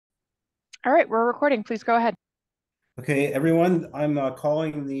All right, we're recording. Please go ahead. Okay, everyone, I'm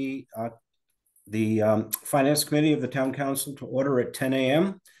calling the Finance Committee of the Town Council to order at 10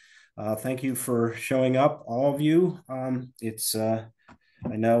 a.m. Thank you for showing up, all of you. I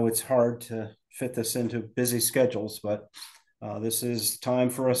know it's hard to fit this into busy schedules, but this is time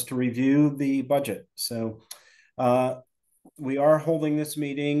for us to review the budget. So we are holding this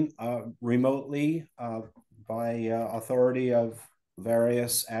meeting remotely by authority of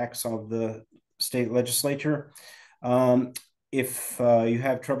various acts of the state legislature. If you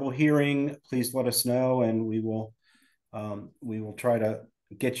have trouble hearing, please let us know, and we will try to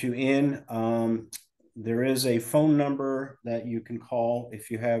get you in. There is a phone number that you can call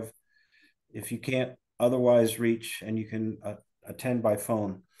if you can't otherwise reach, and you can attend by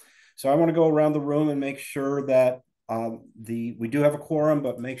phone. So I want to go around the room and make sure that we do have a quorum,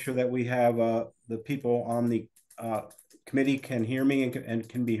 but make sure that we have the people on the committee can hear me and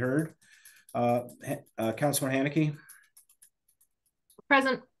can be heard. Councilman Haneke.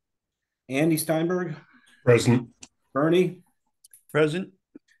 Present. Andy Steinberg. Present. Bernie. Present.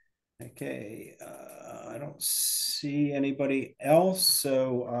 Okay, I don't see anybody else.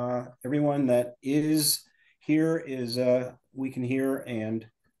 So everyone that is here is we can hear, and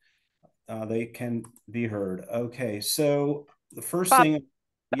they can be heard. Okay, so the first Bob, thing,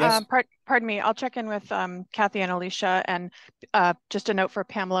 yes. Pardon me. I'll check in with Kathy and Alicia, and just a note for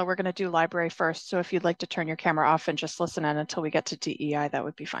Pamela, we're going to do library first. So if you'd like to turn your camera off and just listen in until we get to DEI, that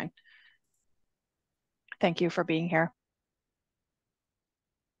would be fine. Thank you for being here.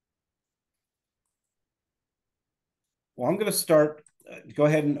 Well, I'm going to start. Go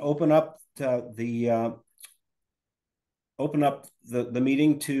ahead and open up the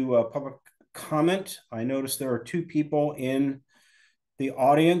meeting to public comment. I noticed there are two people in the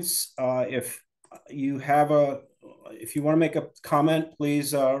audience. If you want to make a comment,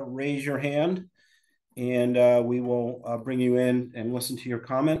 please raise your hand, and we will bring you in and listen to your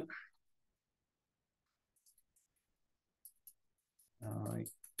comment. I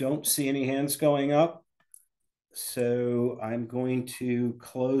don't see any hands going up, so I'm going to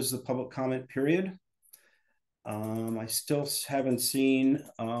close the public comment period. I still haven't seen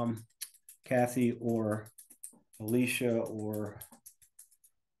Kathy or Alicia or...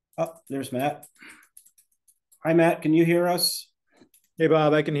 Oh, there's Matt. Hi, Matt. Can you hear us? Hey,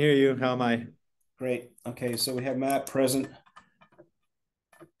 Bob, I can hear you. How am I? Great. Okay, so we have Matt present.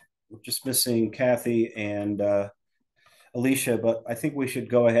 We're just missing Kathy and Alicia, but I think we should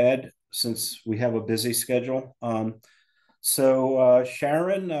go ahead since we have a busy schedule. So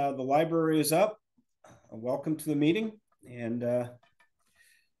Sharon, the library is up. Welcome to the meeting. And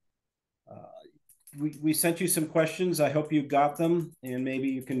we sent you some questions. I hope you got them, and maybe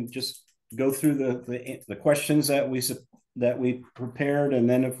you can just go through the questions that we prepared, and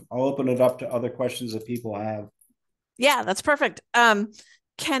then I'll open it up to other questions that people have. Yeah, that's perfect. Can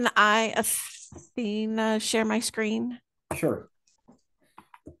I, Athena, share my screen? Sure.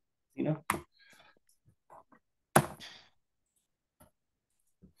 You know.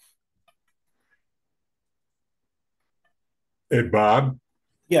 Hey, Bob.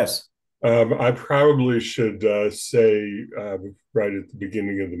 Yes. I probably should say right at the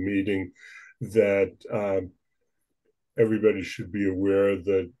beginning of the meeting that everybody should be aware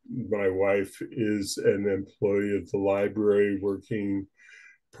that my wife is an employee of the library working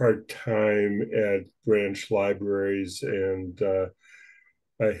part-time at branch libraries, and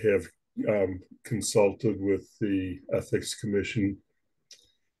I have consulted with the Ethics Commission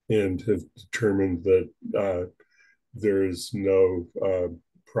and have determined that there is no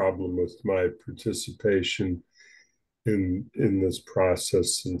problem with my participation in this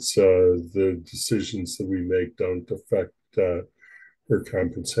process, since the decisions that we make don't affect her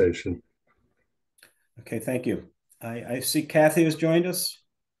compensation. Okay, thank you. I see Kathy has joined us.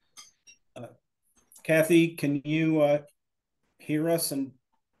 Kathy, can you hear us? And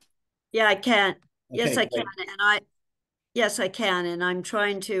yeah, I can. Okay, yes, I great. can. Yes, I can. And I'm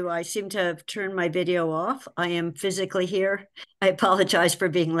trying to, I seem to have turned my video off. I am physically here. I apologize for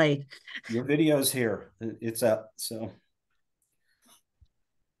being late. Your video's here. It's up. So.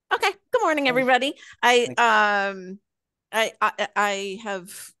 Okay. Good morning, everybody. I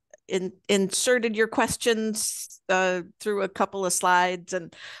have inserted your questions through a couple of slides,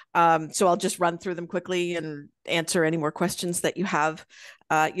 and so I'll just run through them quickly and answer any more questions that you have.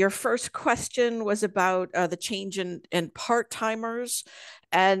 Your first question was about the change in part-timers,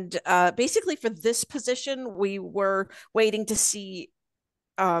 and basically for this position, we were waiting to see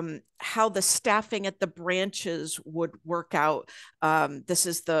how the staffing at the branches would work out. This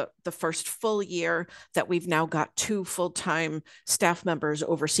is the first full year that we've now got 2 full-time staff members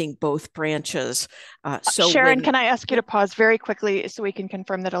overseeing both branches. So Sharon, can I ask you to pause very quickly so we can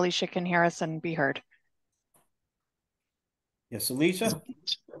confirm that Alicia can hear us and be heard? Yes, Alicia?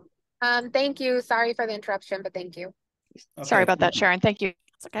 Thank you. Sorry for the interruption, but thank you. Okay. Sorry about that, Sharon. Thank you.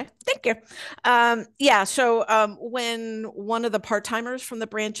 Okay, thank you. Yeah, so when one of the part-timers from the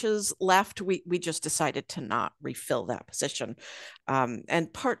branches left, we just decided to not refill that position.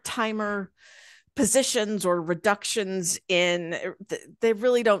 And part-timer positions or reductions in, they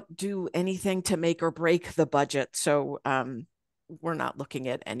really don't do anything to make or break the budget. So we're not looking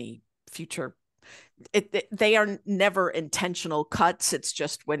at any future, they are never intentional cuts. It's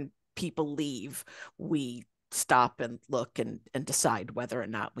just when people leave, we stop and look and decide whether or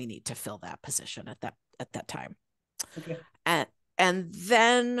not we need to fill that position at that time. Okay. And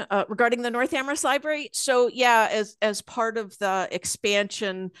then regarding the North Amherst Library, so yeah, as part of the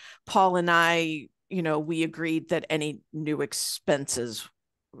expansion, Paul and I, we agreed that any new expenses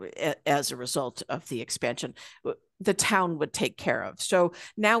as a result of the expansion, the town would take care of. So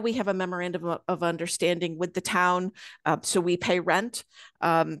now we have a memorandum of understanding with the town. So we pay rent,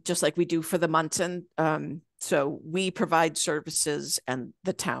 just like we do for the Munson. So we provide services and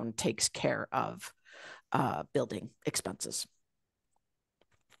the town takes care of building expenses.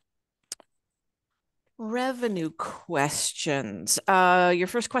 Revenue questions. Your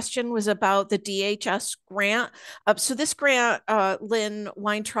first question was about the DHS grant. So this grant, Lynn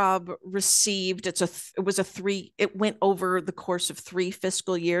Weintraub received, it went over the course of 3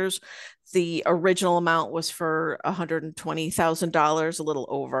 fiscal years. The original amount was for $120,000, a little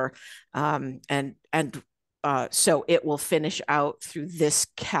over, so it will finish out through this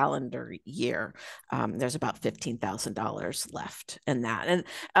calendar year. There's about $15,000 left in that, and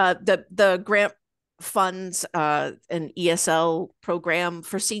the grant funds an ESL program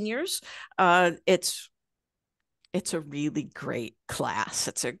for seniors. It's a really great class.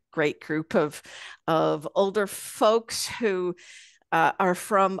 It's a great group of older folks who are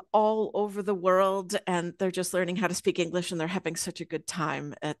from all over the world, and they're just learning how to speak English, and they're having such a good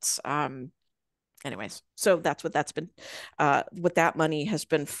time. It's anyways, so that's what that's been, what that money has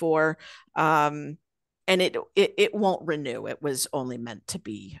been for. And it won't renew. It was only meant to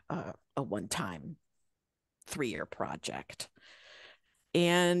be a one-time 3-year project.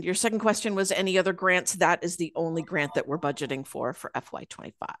 And your second question was any other grants? That is the only grant that we're budgeting for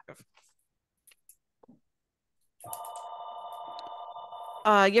FY25.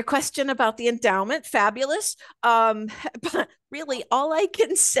 Your question about the endowment, fabulous. But really, all I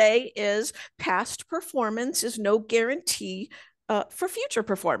can say is past performance is no guarantee for future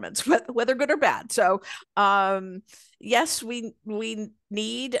performance, whether good or bad. So yes, we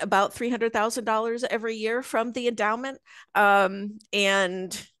need about $300,000 every year from the endowment.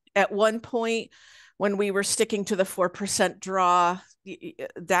 And at one point, when we were sticking to the 4% draw,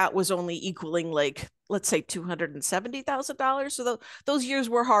 that was only equaling, like, let's say $270,000. So those years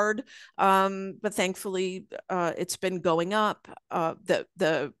were hard, but thankfully it's been going up.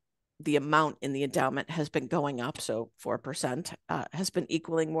 The amount in the endowment has been going up, so 4% has been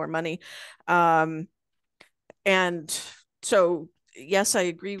equaling more money. And so, yes, I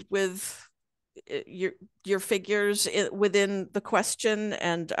agree with your figures within the question,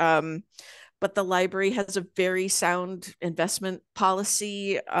 and but the library has a very sound investment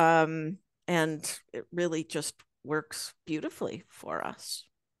policy, and it really just works beautifully for us.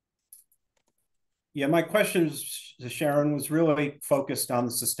 Yeah, my question to Sharon was really focused on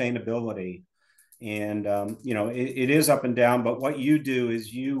the sustainability. And, it is up and down, but what you do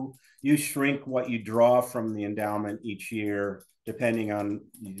is you shrink what you draw from the endowment each year, depending on,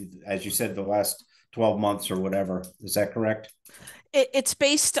 as you said, the last 12 months or whatever. Is that correct? It's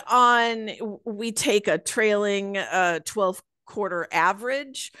based on, we take a trailing 12-quarter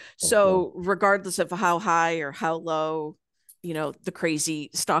average. So regardless of how high or how low, the crazy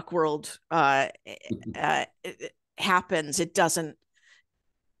stock world happens, it doesn't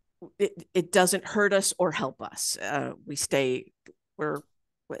hurt us or help us. We stay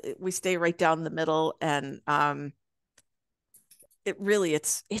right down the middle, and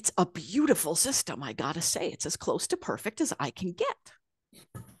it's a beautiful system. I gotta say, it's as close to perfect as I can get.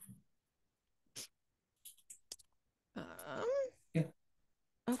 Yeah.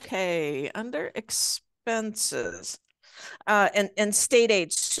 Okay, under expenses. And state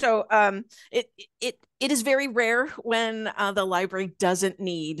aid. So it is very rare when the library doesn't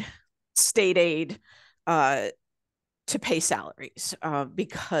need state aid to pay salaries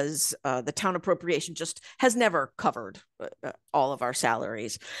because the town appropriation just has never covered all of our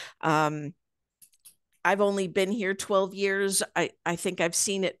salaries. I've only been here 12 years. I think I've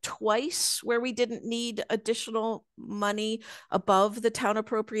seen it twice where we didn't need additional money above the town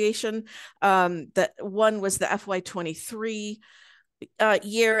appropriation. That one was the FY23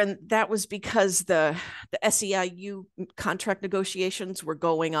 year, and that was because the SEIU contract negotiations were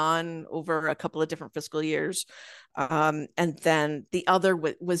going on over a couple of different fiscal years. And then the other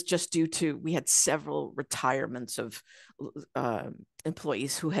was just due to, we had several retirements of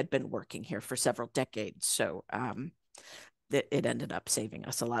employees who had been working here for several decades. So it ended up saving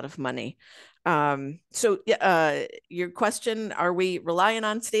us a lot of money. So your question, are we relying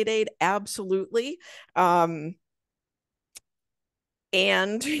on state aid? Absolutely.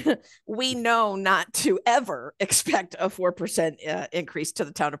 And we know not to ever expect a 4% increase to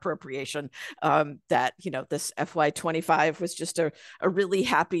the town appropriation. That, this FY25 was just a really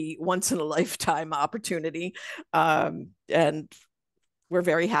happy once in a lifetime opportunity. And we're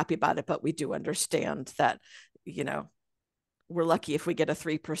very happy about it, but we do understand that, we're lucky if we get a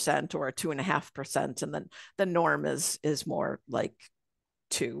 3% or a 2.5%. And then the norm is more like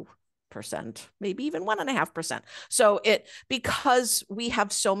 2%, maybe even 1.5%. So because we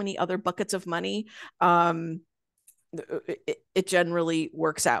have so many other buckets of money, it generally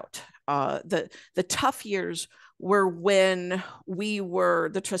works out. The tough years were when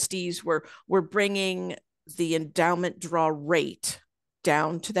the trustees were bringing the endowment draw rate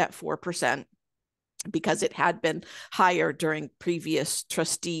down to that 4%, because it had been higher during previous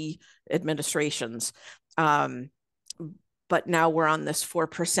trustee administrations. But now we're on this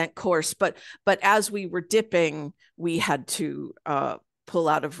 4% course. But as we were dipping, we had to pull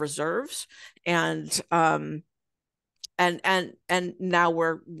out of reserves, and now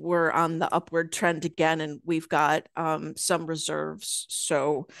we're on the upward trend again, and we've got some reserves.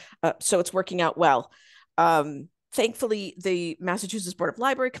 So it's working out well. Thankfully, the Massachusetts Board of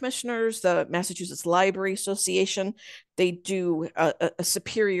Library Commissioners, the Massachusetts Library Association, they do a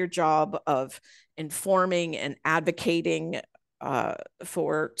superior job of informing and advocating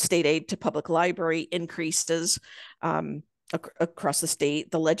for state aid to public library increases across the state.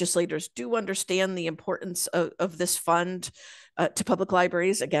 The legislators do understand the importance of this fund to public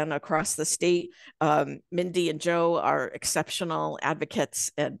libraries, again, across the state. Mindy and Joe are exceptional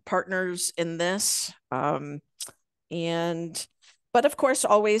advocates and partners in this. But of course,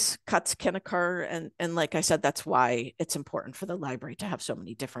 always cuts can occur. And like I said, that's why it's important for the library to have so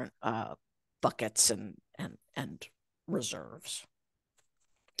many different buckets and reserves.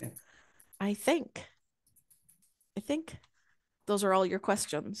 Okay. I think those are all your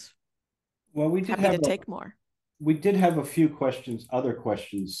questions. Well, we did happy to take more. We did have a few questions, other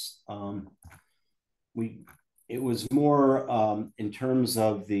questions. It was more in terms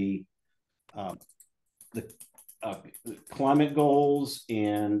of the climate goals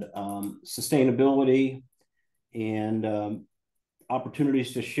and sustainability and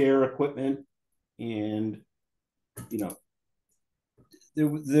opportunities to share equipment. And,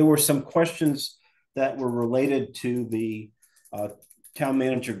 there were some questions that were related to the town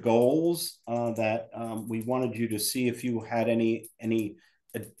manager goals that we wanted you to see if you had any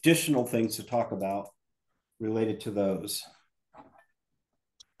additional things to talk about related to those.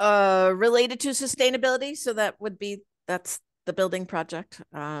 Related to sustainability. So that's the building project.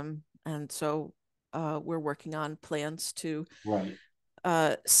 And so we're working on plans to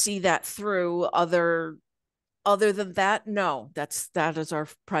see that through. Other than that, no, that is our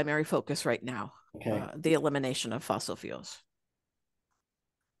primary focus right now. Okay. The elimination of fossil fuels.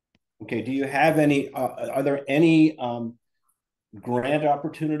 Okay. Do you have any, are there any grant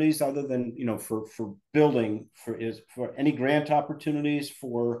opportunities other than, for building, for any grant opportunities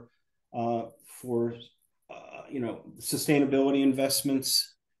for sustainability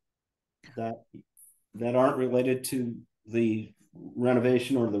investments that aren't related to the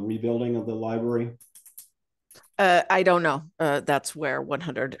renovation or the rebuilding of the library? I don't know. That's where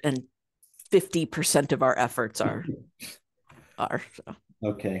 150% of our efforts are. So.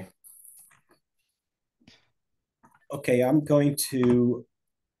 Okay. Okay, I'm going to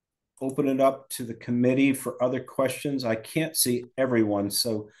open it up to the committee for other questions. I can't see everyone.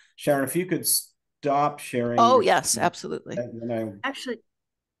 So Sharon, if you could stop sharing. Oh, yes, absolutely. Actually,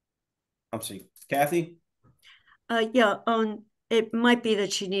 I'm sorry, Kathy? Yeah, it might be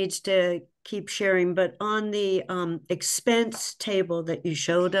that she needs to keep sharing, but on the expense table that you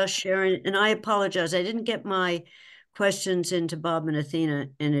showed us, Sharon, and I apologize, I didn't get my questions into Bob and Athena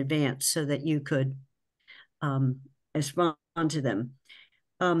in advance so that you could respond to them.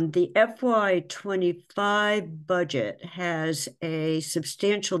 The FY25 budget has a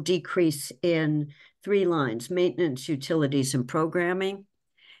substantial decrease in 3 lines: maintenance, utilities, and programming.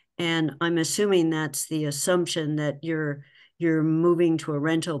 And I'm assuming that's the assumption that you're moving to a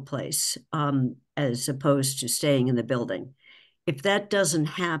rental place as opposed to staying in the building. If that doesn't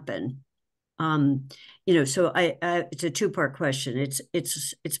happen, so it's a 2-part question. It's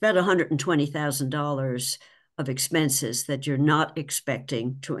about $120,000 of expenses that you're not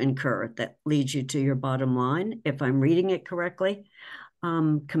expecting to incur that leads you to your bottom line, if I'm reading it correctly,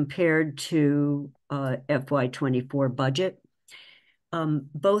 compared to FY24 budget.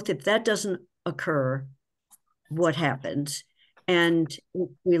 Both, if that doesn't occur, what happens? And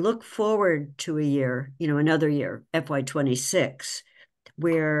we look forward to a year, another year, FY26,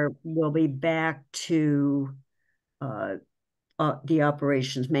 where we'll be back to the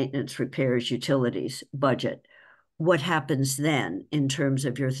operations, maintenance, repairs, utilities budget. What happens then in terms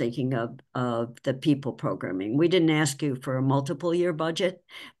of your thinking of the people programming? We didn't ask you for a multiple year budget,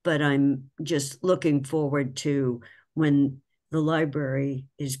 but I'm just looking forward to when the library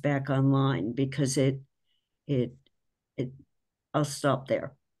is back online, because I'll stop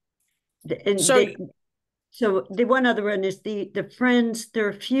there. So the one other one is the Friends. There are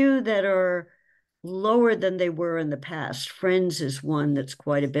a few that are lower than they were in the past. Friends is one that's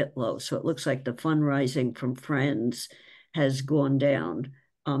quite a bit low. So it looks like the fundraising from Friends has gone down.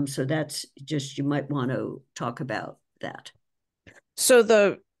 So that's just, you might want to talk about that.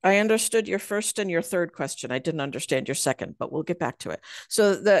 So I understood your first and your third question. I didn't understand your second, but we'll get back to it.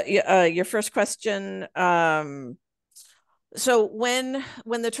 So your first question, so when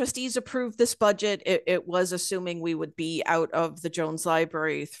the trustees approved this budget, it was assuming we would be out of the Jones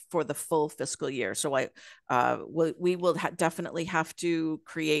Library for the full fiscal year. So we will definitely have to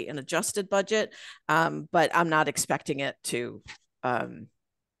create an adjusted budget, but I'm not expecting it to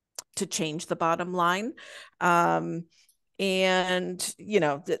change the bottom line. And,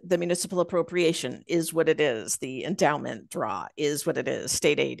 the municipal appropriation is what it is. The endowment draw is what it is.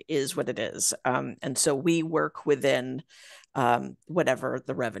 State aid is what it is. And so we work within whatever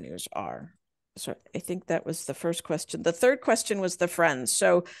the revenues are. So I think that was the first question. The third question was the Friends.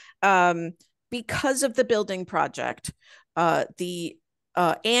 So because of the building project, the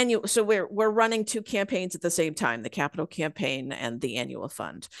annual, so we're running 2 campaigns at the same time, the capital campaign and the annual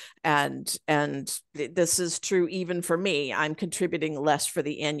fund, and this is true even for me. I'm contributing less for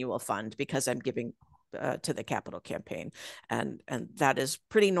the annual fund because I'm giving to the capital campaign, and that is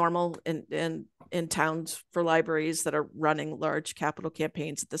pretty normal in towns for libraries that are running large capital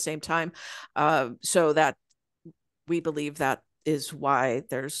campaigns at the same time. So that we believe that is why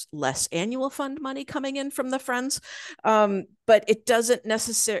there's less annual fund money coming in from the Friends. But it doesn't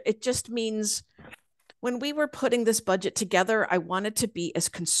necessarily, it just means when we were putting this budget together, I wanted to be as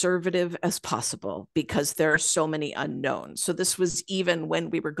conservative as possible because there are so many unknowns. So this was even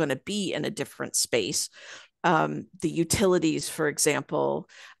when we were going to be in a different space. The utilities, for example,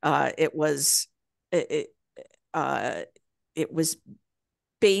 it was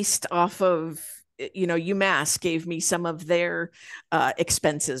based off of, UMass gave me some of their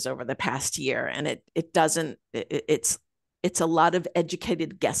expenses over the past year, and it's a lot of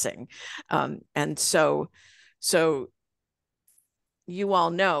educated guessing. And so you all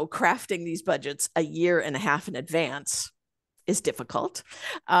know crafting these budgets a year and a half in advance is difficult.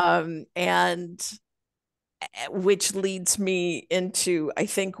 And which leads me into, I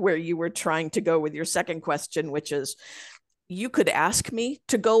think, where you were trying to go with your second question, which is, you could ask me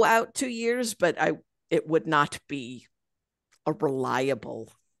to go out 2 years, but it would not be a reliable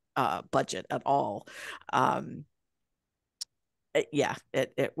budget at all.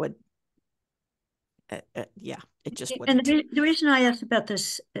 It would. It just wouldn't. And the reason I asked about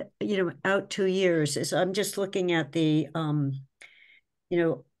this, out 2 years is I'm just looking at the, an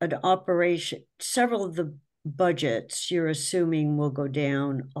operation, several of the budgets you're assuming will go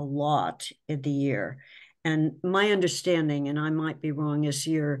down a lot in the year. And my understanding, and I might be wrong, is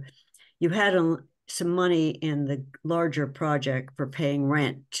you had some money in the larger project for paying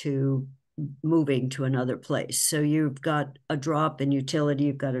rent to moving to another place. So you've got a drop in utility,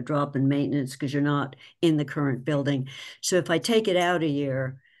 you've got a drop in maintenance because you're not in the current building. So if I take it out a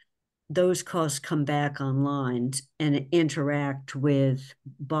year, those costs come back online and interact with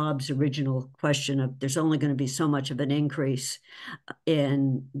Bob's original question of there's only going to be so much of an increase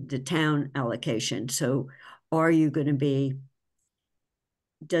in the town allocation. So are you going to be,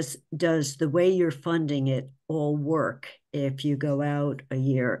 does the way you're funding it all work if you go out a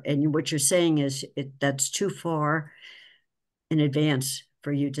year? And what you're saying is that's too far in advance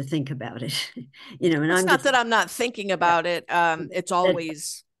for you to think about it. You know, and It's I'm not just, that I'm not thinking about it. It's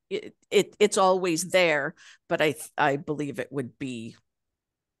always it's always there, but I believe it would be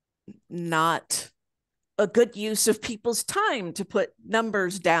not a good use of people's time to put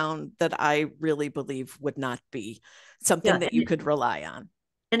numbers down that I really believe would not be something that you could rely on.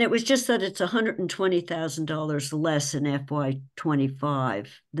 And it was just that it's $120,000 less in FY25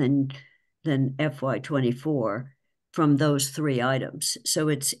 than FY24 from those three items. So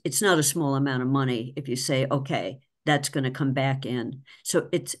it's not a small amount of money if you say, okay, that's going to come back in. So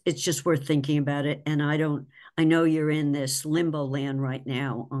it's just worth thinking about it. And I know you're in this limbo land right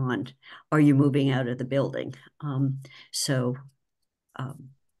now on, are you moving out of the building? I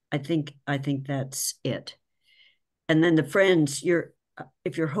think that's it. And then the Friends,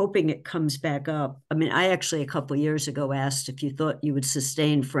 if you're hoping it comes back up. I mean, I actually a couple of years ago asked if you thought you would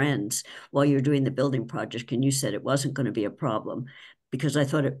sustain Friends while you're doing the building project, and you said it wasn't going to be a problem, because I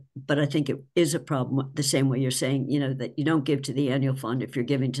thought but I think it is a problem the same way you're saying, you know, that you don't give to the annual fund. If you're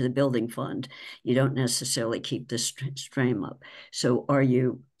giving to the building fund, you don't necessarily keep the stream up. So are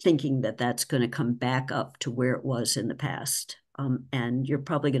you thinking that that's going to come back up to where it was in the past? And you're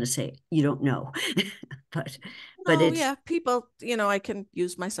probably going to say you don't know, but yeah, people, you know, I can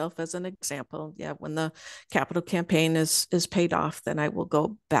use myself as an example. Yeah, when the capital campaign is paid off, then I will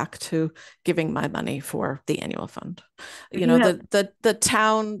go back to giving my money for the annual fund. You know, the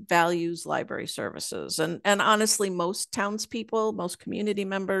town values library services, and honestly, most townspeople, most community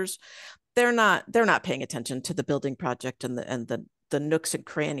members, they're not paying attention to the building project and the nooks and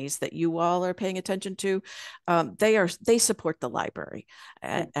crannies that you all are paying attention to. They support the library,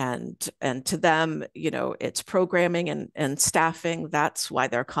 and to them, you know, it's programming and staffing. That's why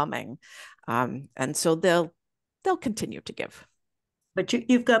they're coming, and so they'll continue to give. But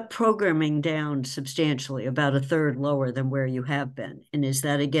you've got programming down substantially, about a third lower than where you have been. And is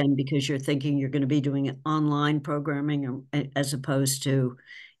that again because you're thinking you're going to be doing online programming as opposed to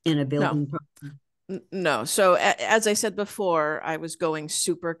in a building? No. So as I said before, I was going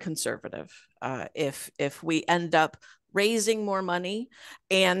super conservative. If we end up raising more money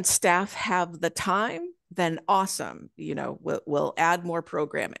and staff have the time, then awesome. You know, we'll add more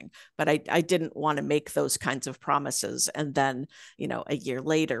programming. But I didn't want to make those kinds of promises. And then, you know, a year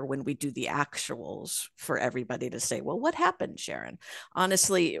later, when we do the actuals, for everybody to say, well, what happened, Sharon?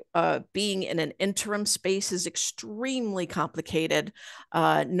 Honestly, being in an interim space is extremely complicated,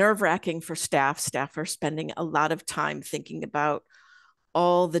 nerve-wracking for staff. Staff are spending a lot of time thinking about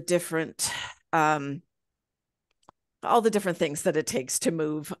all the different things that it takes to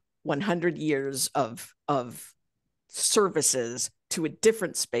move 100 years of services to a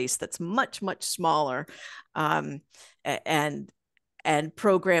different space that's much, much smaller. And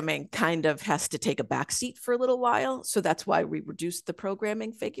programming kind of has to take a backseat for a little while. So that's why we reduced the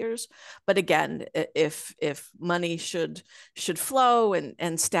programming figures. But again, if money should flow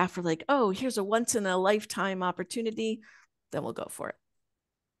and staff are like, oh, here's a once in a lifetime opportunity, then we'll go for it.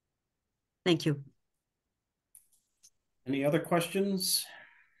 Thank you. Any other questions?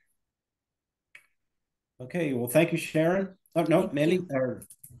 Okay, well, thank you, Sharon. Oh, no, Mandy or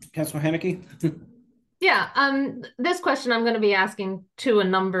Councilor Hanneke. Yeah, this question I'm going to be asking to a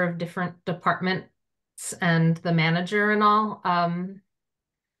number of different departments and the manager and all.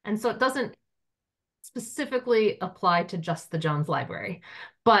 And so it doesn't specifically apply to just the Jones Library.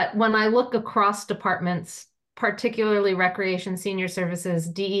 But when I look across departments, particularly Recreation, Senior Services,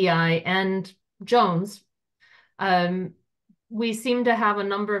 DEI, and Jones, we seem to have a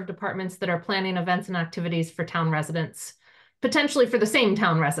number of departments that are planning events and activities for town residents, potentially for the same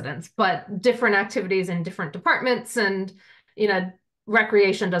town residents, but different activities in different departments. And, you know,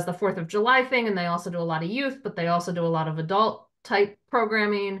 Recreation does the 4th of July thing, and they also do a lot of youth, but they also do a lot of adult type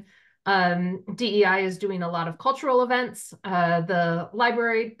programming. DEI is doing a lot of cultural events. The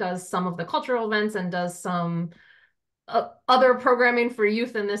library does some of the cultural events and does some other programming for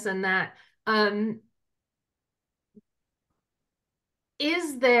youth and this and that.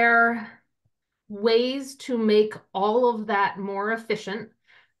 Is there ways to make all of that more efficient,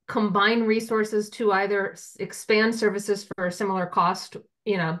 combine resources to either expand services for a similar cost,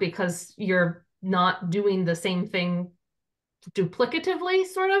 you know, because you're not doing the same thing duplicatively,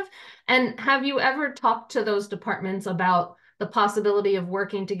 sort of? And have you ever talked to those departments about the possibility of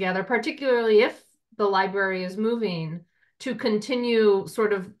working together, particularly if the library is moving, to continue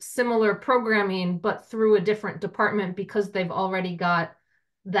sort of similar programming, but through a different department because they've already got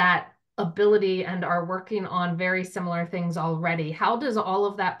that ability and are working on very similar things already? How does all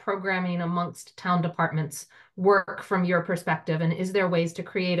of that programming amongst town departments work from your perspective? And is there ways to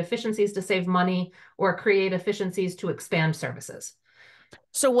create efficiencies to save money or create efficiencies to expand services?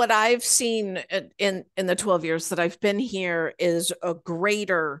 So what I've seen in the 12 years that I've been here is a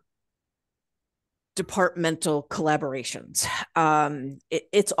greater departmental collaborations.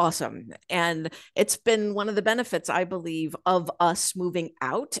 It's awesome. And it's been one of the benefits, I believe, of us moving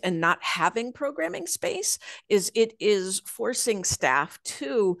out and not having programming space is it is forcing staff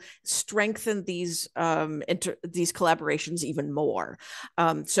to strengthen these collaborations even more.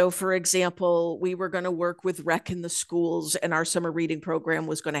 So for example, we were going to work with rec in the schools, and our summer reading program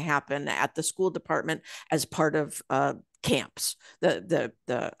was going to happen at the school department as part of camps, the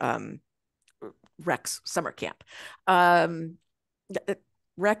Rec's summer camp.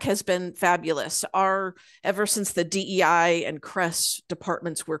 Rec has been fabulous. Ever since the DEI and CRES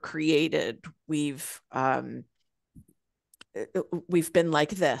departments were created, we've been like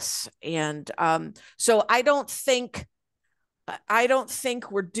this. And so I don't think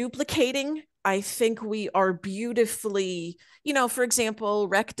we're duplicating. I think we are beautifully, for example,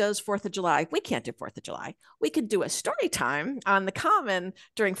 Rec does 4th of July. We can't do 4th of July. We could do a story time on the Common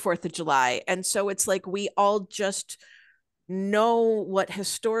during 4th of July. And so it's like we all just know what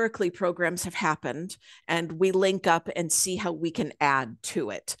historically programs have happened, and we link up and see how we can add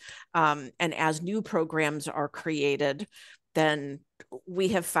to it. And as new programs are created, then we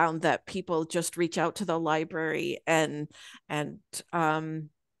have found that people just reach out to the library and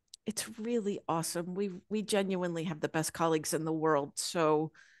it's really awesome. We genuinely have the best colleagues in the world.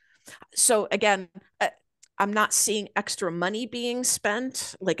 So again, I'm not seeing extra money being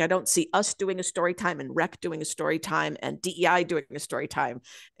spent. Like I don't see us doing a story time and Rec doing a story time and DEI doing a story time.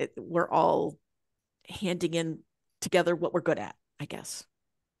 We're all handing in together what we're good at, I guess.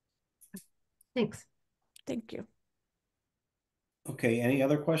 Thanks. Thank you. Okay, any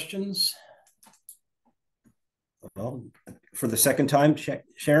other questions? Well, for the second time,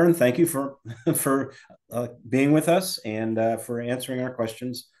 Sharon, thank you for being with us and for answering our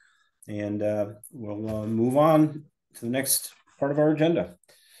questions. And we'll move on to the next part of our agenda.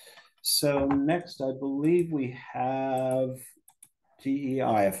 So next, I believe we have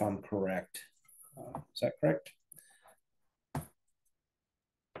DEI, if I'm correct. Is that correct?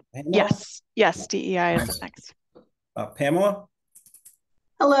 Pamela? Yes, DEI is next. Pamela?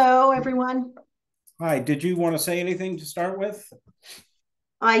 Hello, everyone. Hi, did you want to say anything to start with?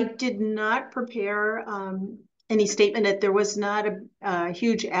 I did not prepare any statement that there was not a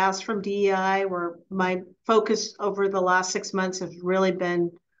huge ask from DEI, where my focus over the last 6 months has really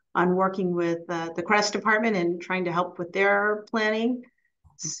been on working with the CRES department and trying to help with their planning.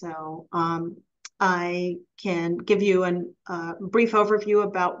 So I can give you a brief overview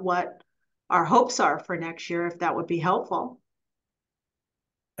about what our hopes are for next year, if that would be helpful.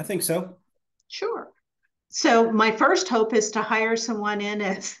 I think so. Sure. So my first hope is to hire someone in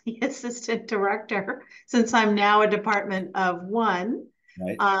as the assistant director, since I'm now a department of one,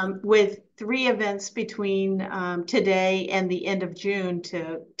 right. With 3 events between today and the end of June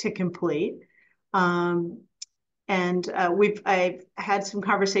to complete. I've had some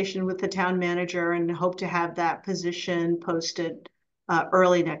conversation with the town manager and hope to have that position posted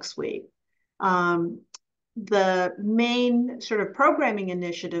early next week. The main sort of programming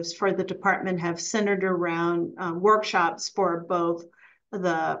initiatives for the department have centered around workshops for both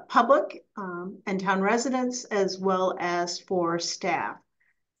the public and town residents, as well as for staff.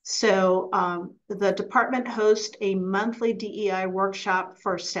 So the department hosts a monthly DEI workshop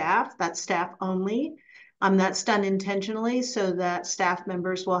for staff. That's staff only. That's done intentionally so that staff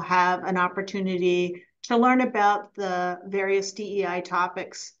members will have an opportunity to learn about the various DEI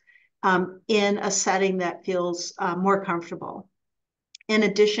topics in a setting that feels more comfortable. In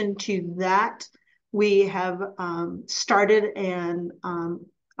addition to that, we have started and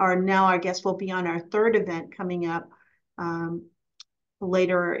are now, I guess, we'll be on our 3rd event coming up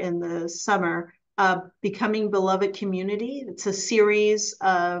later in the summer, Becoming Beloved Community. It's a series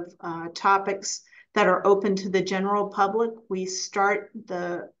of topics that are open to the general public. We started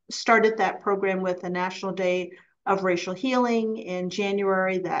that program with a National Day of Racial Healing in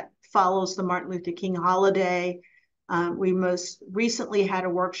January that follows the Martin Luther King holiday. We most recently had a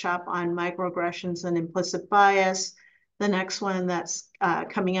workshop on microaggressions and implicit bias. The next one that's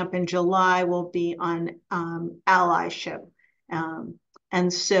coming up in July will be on allyship.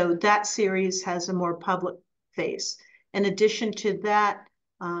 And so that series has a more public face. In addition to that,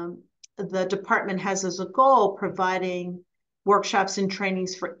 the department has as a goal providing workshops and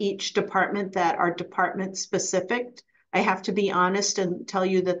trainings for each department that are department specific. I have to be honest and tell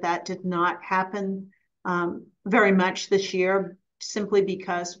you that that did not happen very much this year, simply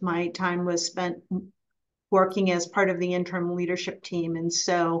because my time was spent working as part of the interim leadership team. And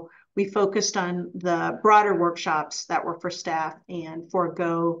so we focused on the broader workshops that were for staff and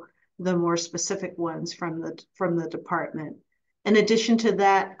forego the more specific ones from the department. In addition to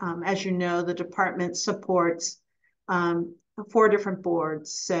that, as you know, the department supports 4 different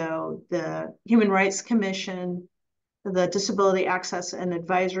boards. So the Human Rights Commission, the Disability Access and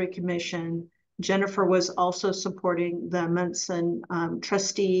Advisory Commission. Jennifer was also supporting the Munson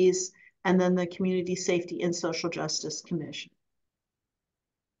trustees, and then the Community Safety and Social Justice Commission.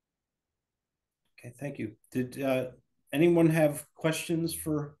 Okay, thank you. Did anyone have questions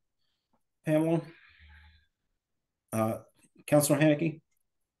for Pamela? Councilor Hanneke?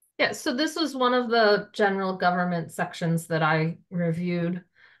 Yeah, so this was one of the general government sections that I reviewed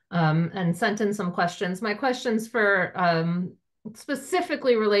and sent in some questions. My questions for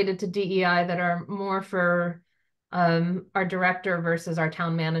specifically related to DEI that are more for our director versus our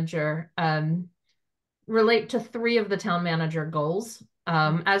town manager relate to 3 of the town manager goals,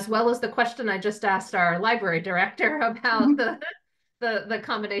 as well as the question I just asked our library director about the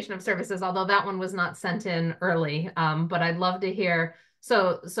combination of services, although that one was not sent in early, but I'd love to hear.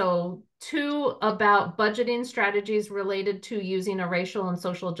 So 2 about budgeting strategies related to using a racial and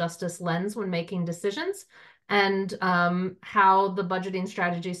social justice lens when making decisions, and how the budgeting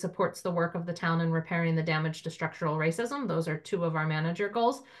strategy supports the work of the town in repairing the damage to structural racism. Those are 2 of our manager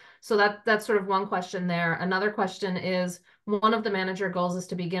goals. So that's sort of one question there. Another question is, one of the manager goals is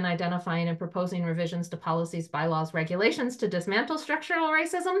to begin identifying and proposing revisions to policies, bylaws, regulations to dismantle structural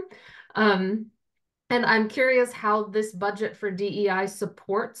racism. And I'm curious how this budget for DEI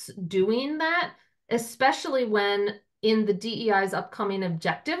supports doing that, especially when in the DEI's upcoming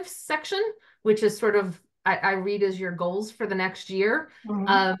objectives section, which is sort of, I read as your goals for the next year,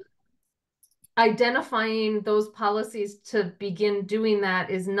 identifying those policies to begin doing that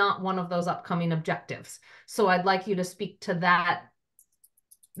is not one of those upcoming objectives. So I'd like you to speak to that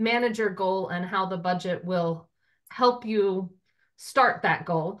manager goal and how the budget will help you start that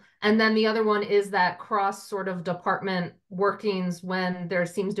goal. And then the other one is that cross sort of department workings when there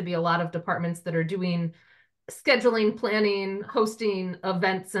seems to be a lot of departments that are doing scheduling, planning, hosting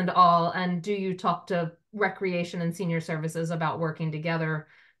events and all. And do you talk to recreation and senior services about working together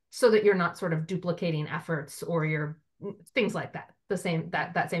so that you're not sort of duplicating efforts or you're things like that? The same,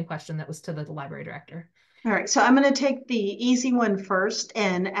 that same question that was to the library director. All right, so I'm going to take the easy one first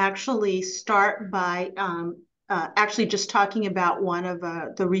and actually start by actually just talking about one of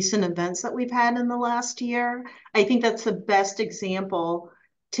the recent events that we've had in the last year. I think that's the best example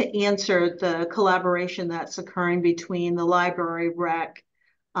to answer the collaboration that's occurring between the library, rec,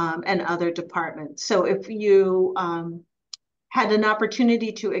 and other departments. So if you had an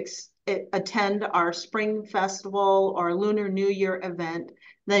opportunity to attend our Spring Festival or Lunar New Year event,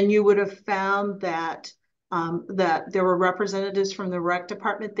 then you would have found that that there were representatives from the rec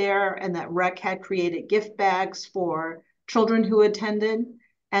department there, and that rec had created gift bags for children who attended,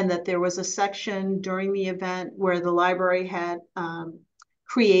 and that there was a section during the event where the library had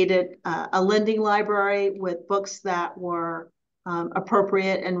created a lending library with books that were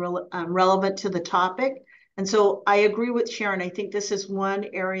appropriate and relevant to the topic. And so I agree with Sharon. I think this is one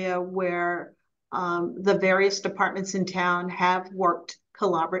area where the various departments in town have worked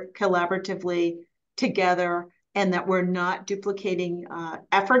collaboratively together, and that we're not duplicating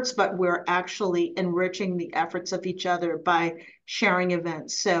efforts, but we're actually enriching the efforts of each other by sharing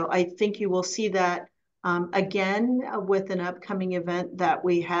events. So I think you will see that again with an upcoming event that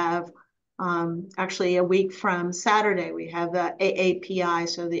we have actually a week from Saturday. We have the AAPI,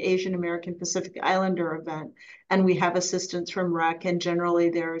 so the Asian American Pacific Islander event, and we have assistance from REC, and generally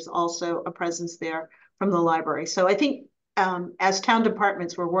there's also a presence there from the library. So I think as town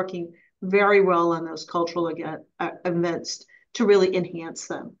departments, we're working very well on those cultural events to really enhance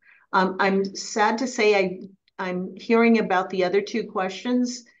them. I'm sad to say I'm hearing about the other 2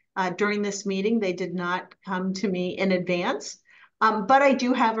 questions during this meeting. They did not come to me in advance, but I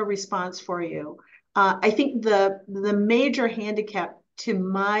do have a response for you. I think the major handicap to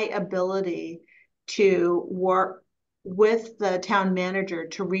my ability to work with the town manager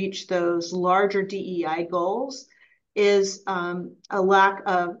to reach those larger DEI goals is a lack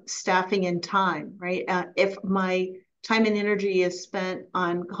of staffing and time, right? If my time and energy is spent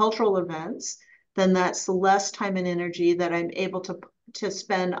on cultural events, then that's less time and energy that I'm able to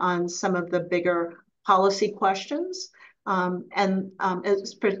spend on some of the bigger policy questions.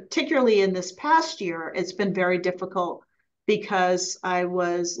 It's particularly in this past year, it's been very difficult because I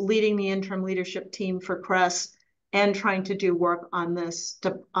was leading the interim leadership team for CRESS and trying to do work on this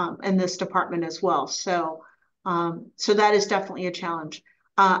in this department as well. So that is definitely a challenge.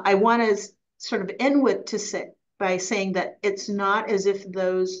 I want to sort of end with by saying that it's not as if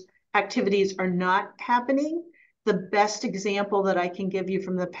those activities are not happening. The best example that I can give you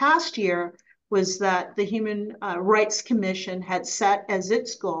from the past year was that the Human Rights Commission had set as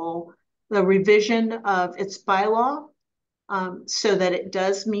its goal the revision of its bylaw so that it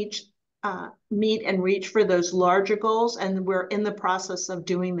does meet and reach for those larger goals, and we're in the process of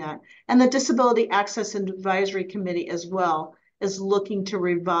doing that. And the Disability Access and Advisory Committee as well is looking to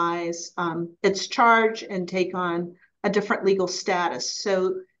revise its charge and take on a different legal status.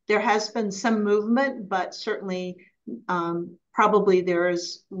 So there has been some movement, but certainly probably there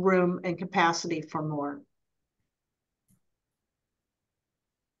is room and capacity for more.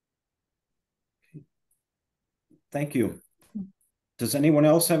 Thank you. Does anyone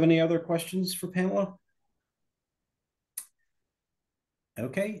else have any other questions for Pamela?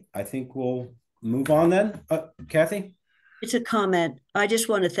 Okay, I think we'll move on then. Kathy? It's a comment. I just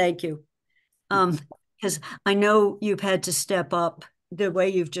want to thank you. Because I know you've had to step up the way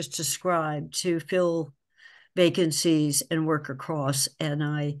you've just described to fill vacancies and work across. And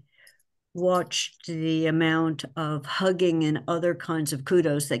I watched the amount of hugging and other kinds of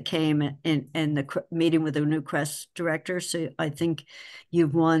kudos that came in the meeting with the new Crest director. So I think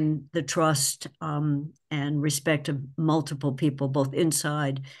you've won the trust and respect of multiple people, both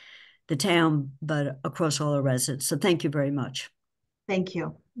inside the town, but across all our residents. So thank you very much. Thank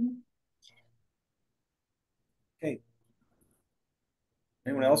you. Okay.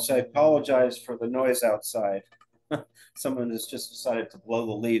 Anyone else? I apologize for the noise outside. Someone has just decided to blow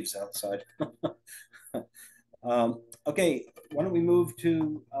the leaves outside. Okay, why don't we move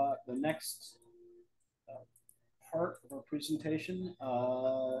to the next part of our presentation,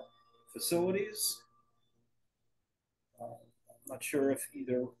 facilities. I'm not sure if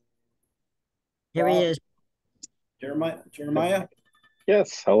either. Here he is. Jeremiah?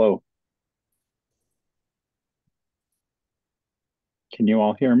 Yes, hello. Can you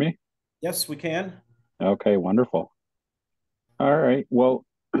all hear me? Yes, we can. Okay, wonderful. All right, well,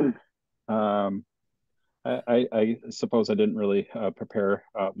 I suppose I didn't really prepare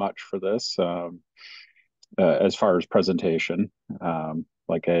much for this as far as presentation,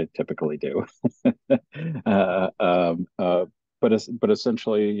 like I typically do. But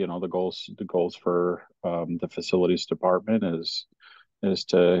essentially, you know, the goals for the facilities department is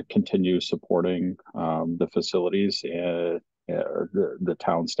to continue supporting the facilities and the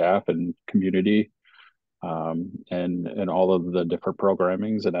town staff and community, and all of the different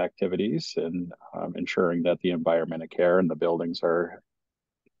programmings and activities, and ensuring that the environment of care and the buildings are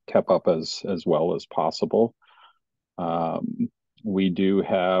kept up as well as possible. We do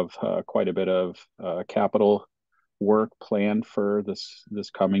have quite a bit of capital work planned for this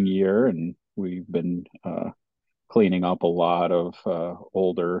coming year, and we've been cleaning up a lot of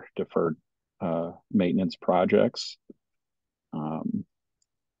older deferred maintenance projects.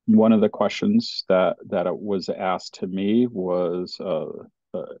 One of the questions that was asked to me was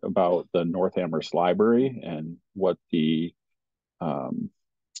about the North Amherst Library and what the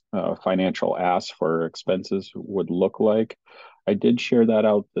financial ask for expenses would look like. I did share that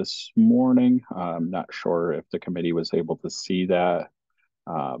out this morning. I'm not sure if the committee was able to see that,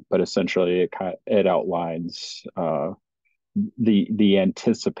 but essentially it outlines the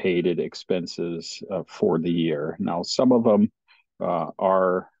anticipated expenses for the year. Now, some of them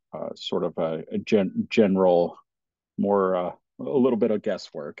are sort of a general, more a little bit of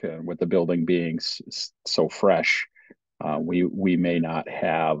guesswork, and with the building being so fresh, we may not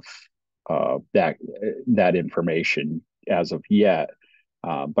have that information as of yet,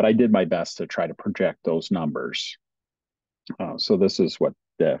 but I did my best to try to project those numbers. So this is what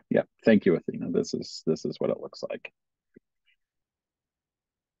yeah, thank you, Athena. This is what it looks like.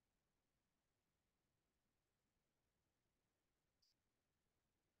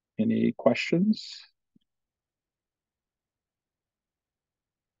 Any questions?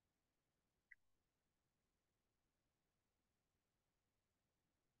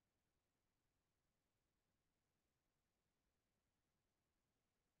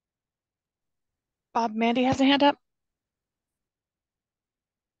 Bob, Mandy has a hand up.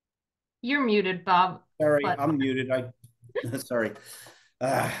 You're muted, Bob. Sorry, but... I'm muted. Sorry.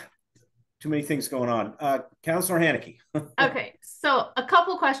 Too many things going on. Councillor Haneke. Okay, so a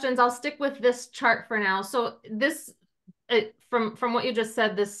couple questions. I'll stick with this chart for now. So this, from what you just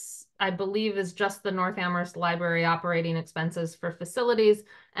said, this I believe is just the North Amherst Library operating expenses for facilities.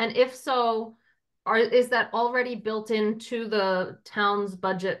 And if so, is that already built into the town's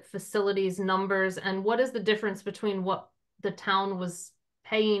budget facilities numbers? And what is the difference between what the town was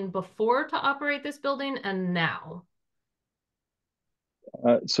paying before to operate this building and now?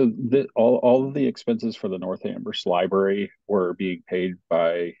 So all of the expenses for the North Amherst Library were being paid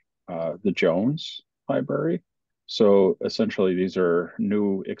by the Jones Library. So essentially, these are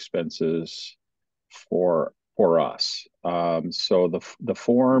new expenses for us. So the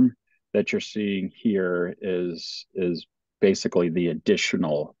form that you're seeing here is basically the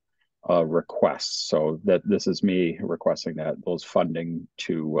additional requests. So that this is me requesting that those funding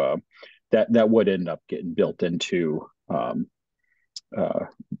to that would end up getting built into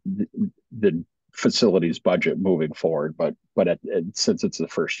the facilities budget moving forward. But since it's the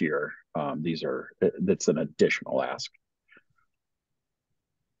first year, that's an additional ask.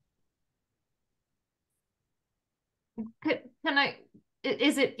 Can I,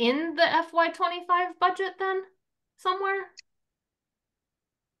 is it in the FY25 budget then somewhere?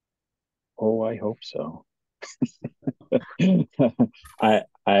 Oh, I hope so.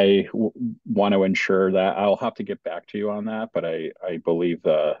 I want to ensure that. I'll have to get back to you on that, but I believe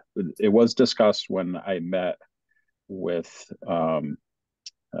it was discussed when I met with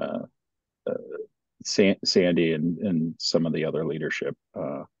Sandy and some of the other leadership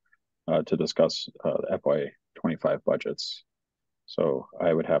to discuss FY25 budgets. So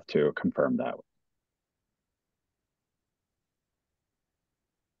I would have to confirm that.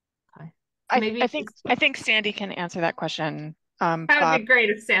 I think Sandy can answer that question. That Bob. would be great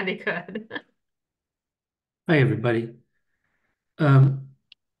if Sandy could. Hi, everybody.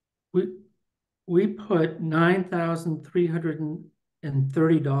 We put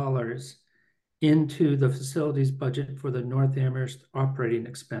 $9,330 into the facilities budget for the North Amherst operating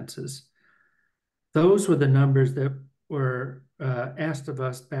expenses. Those were the numbers that were asked of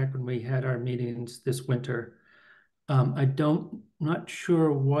us back when we had our meetings this winter. Not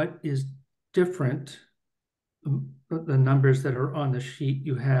sure what is different, the numbers that are on the sheet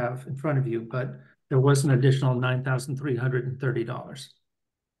you have in front of you, but there was an additional $9,330.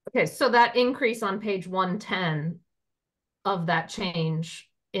 Okay, so that increase on page 110 of that change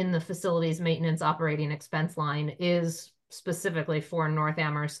in the facilities maintenance operating expense line is specifically for North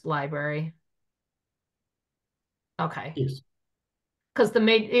Amherst Library. Okay. Yes. Because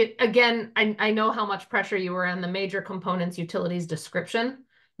again, I know how much pressure you were on the major components utilities description.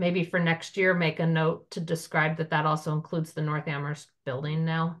 Maybe for next year, make a note to describe that also includes the North Amherst building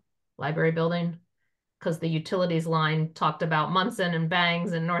now, library building. Because the utilities line talked about Munson and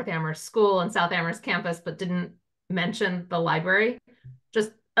Bangs and North Amherst School and South Amherst campus, but didn't mention the library.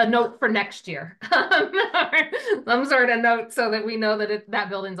 Just a note for next year. Some sort of note so that we know that that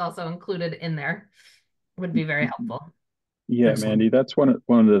building's also included in there would be very helpful. Yeah, Excellent. Mandy, that's one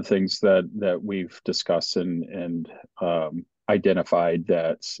of the things that we've discussed and identified,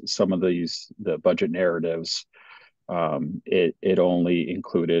 that some of the budget narratives, it only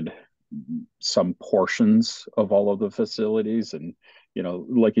included some portions of all of the facilities, and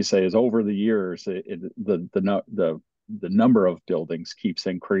like you say, is over the years the number of buildings keeps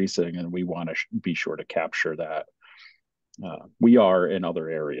increasing, and we want to be sure to capture that. We are in other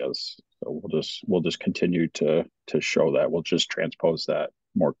areas, so we'll just continue to show that. We'll just transpose that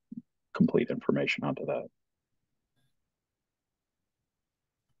more complete information onto that.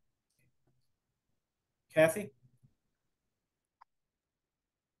 Kathy?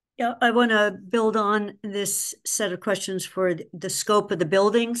 Yeah, I want to build on this set of questions for the scope of the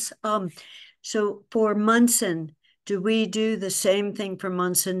buildings. So for Munson, do we do the same thing for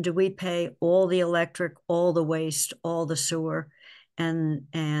Munson? Do we pay all the electric, all the waste, all the sewer, and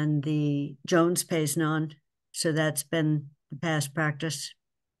the Jones pays none? So that's been the past practice?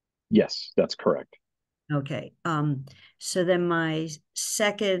 Yes, that's correct. Okay. So then my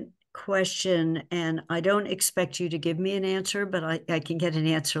second question, and I don't expect you to give me an answer, but I can get an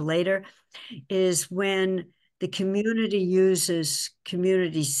answer later, is when the community uses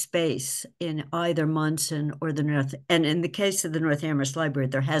community space in either Munson or the North, and in the case of the North Amherst Library,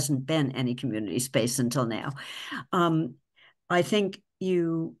 there hasn't been any community space until now. I think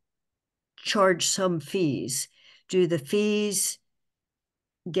you charge some fees. Do the fees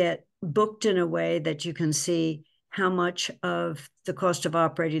get booked in a way that you can see how much of the cost of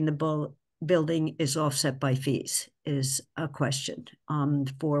operating the building is offset by fees, is a question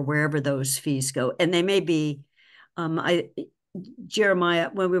for wherever those fees go. And they may be, Jeremiah,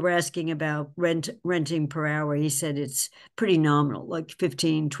 when we were asking about renting per hour, he said it's pretty nominal, like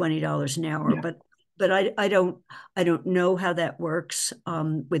 $15, $20 an hour. Yeah. But I don't know how that works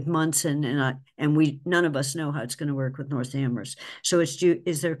with Munson, and none of us know how it's going to work with North Amherst. So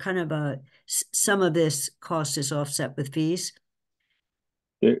is there kind of some of this cost is offset with fees?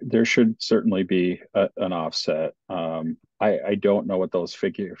 There should certainly be an offset. I don't know what those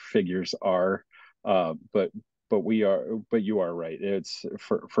figures are, but you are right. It's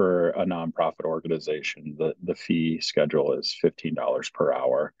for a nonprofit organization, the fee schedule is $15 per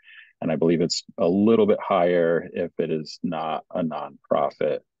hour. And I believe it's a little bit higher if it is not a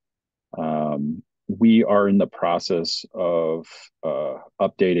nonprofit. We are in the process of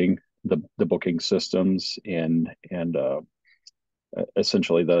updating the booking systems and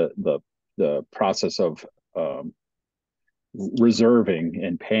essentially the process of reserving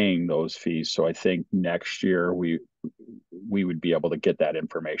and paying those fees. So I think next year we would be able to get that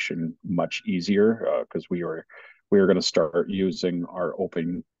information much easier because we are going to start using our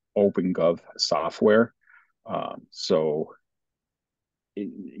OpenGov software. So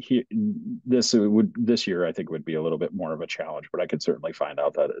this year I think would be a little bit more of a challenge, but I could certainly find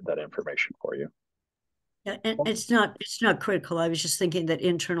out that information for you. Yeah, and it's not critical. I was just thinking that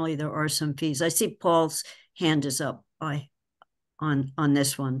internally there are some fees. I see Paul's hand is up on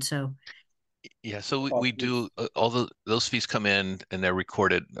this one. So yeah, so we do all those fees come in and they're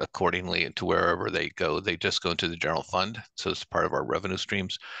recorded accordingly to wherever they go. They just go into the general fund, so it's part of our revenue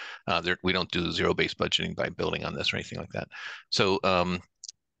streams. We don't do zero-based budgeting by building on this or anything like that. So,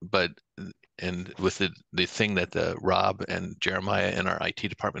 and with the thing that Rob and Jeremiah and our IT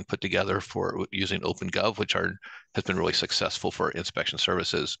department put together for using OpenGov, which has been really successful for inspection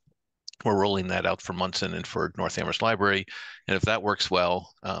services. We're rolling that out for Munson and for North Amherst Library, and if that works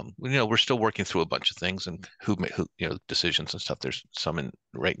well, we're still working through a bunch of things and who decisions and stuff. There's some in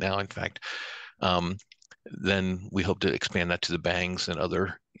right now, in fact. Then we hope to expand that to the bangs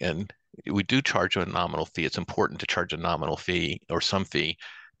and we do charge a nominal fee. It's important to charge a nominal fee or some fee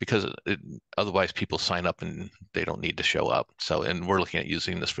because otherwise people sign up and they don't need to show up. So, and we're looking at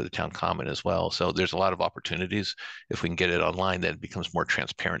using this for the town common as well. So there's a lot of opportunities. If we can get it online, then it becomes more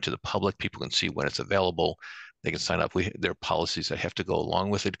transparent to the public. People can see when it's available. They can sign up. There are policies that have to go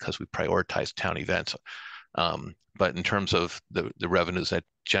along with it because we prioritize town events. But in terms of the revenues, that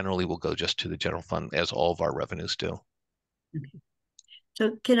generally will go just to the general fund, as all of our revenues do. Okay.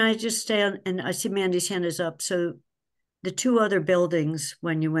 So can I just stay on, and I see Mandy's hand is up. So the two other buildings,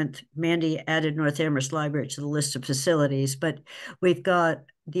 when you went, Mandy added North Amherst Library to the list of facilities, but we've got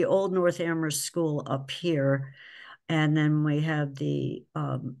the old North Amherst School up here, and then we have the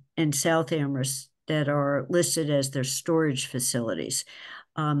in South Amherst that are listed as their storage facilities.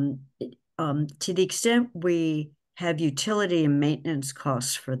 To the extent we have utility and maintenance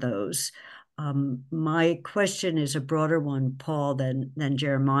costs for those, my question is a broader one, Paul, than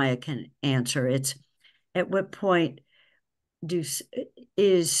Jeremiah can answer. It's at what point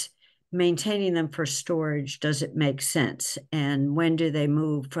is maintaining them for storage, does it make sense? And when do they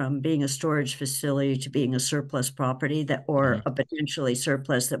move from being a storage facility to being a surplus property or a potentially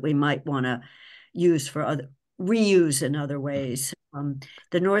surplus that we might want to use for reuse in other ways?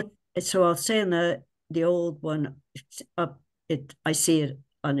 So I'll say in the old one, I see it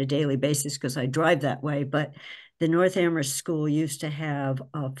on a daily basis because I drive that way, but the North Amherst School used to have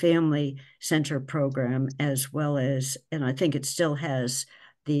a family center program as well as, and I think it still has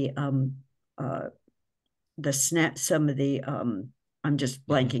the SNAP, some of the I'm just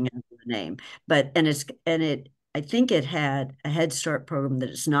blanking on the name, but I think it had a Head Start program that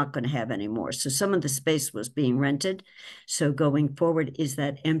it's not going to have anymore. So some of the space was being rented. So going forward, is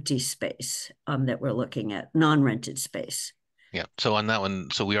that empty space that we're looking at, non-rented space? Yeah. So on that one,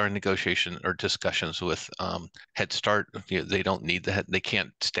 so we are in negotiation or discussions with Head Start. They don't need they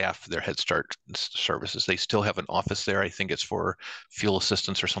can't staff their Head Start services. They still have an office there. I think it's for fuel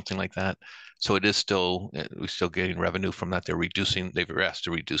assistance or something like that. So it is still, we're still getting revenue from that. They've asked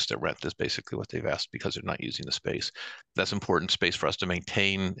to reduce their rent is basically what they've asked because they're not using the space. That's important space for us to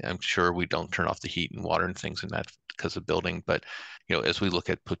maintain. I'm sure we don't turn off the heat and water and things in that because of building, but as we look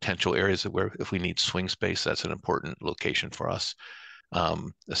at potential areas where if we need swing space, that's an important location for us.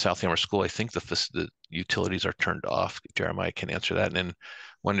 The South Amherst School, I think the utilities are turned off. Jeremiah can answer that. And then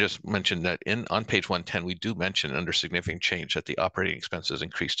one just mentioned that on page 110, we do mention under significant change that the operating expenses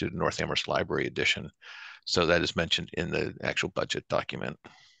increased due to North Amherst Library addition. So that is mentioned in the actual budget document.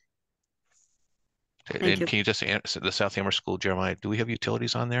 Can you just answer the South Amherst School, Jeremiah? Do we have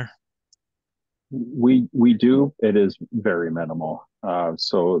utilities on there? We do. It is very minimal.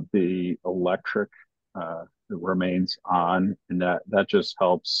 So the electric remains on, and that just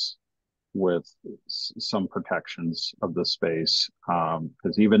helps with some protections of the space.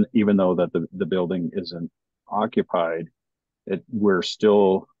 Because even though that the building isn't occupied, we're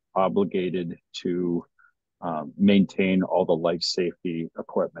still obligated to maintain all the life safety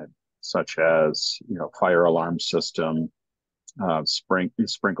equipment, such as fire alarm system,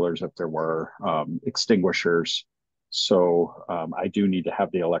 sprinklers if there were, extinguishers. So I do need to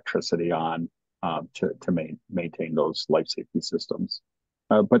have the electricity on to maintain those life safety systems.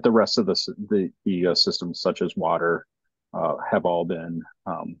 But the rest of the systems, such as water, have all been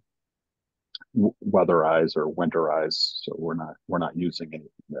weatherize or winterize, so we're not using anything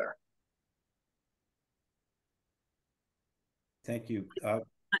there. Thank you.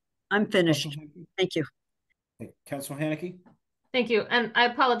 I'm finished. Thank you. Councilor Hanneke? Thank you. And I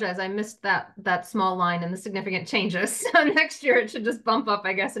apologize. I missed that small line and the significant changes. So next year it should just bump up,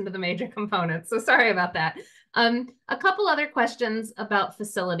 I guess, into the major components. So sorry about that. A couple other questions about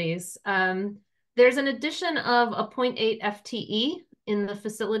facilities. There's an addition of a 0.8 FTE in the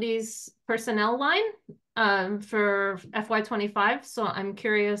facilities personnel line for FY25. So I'm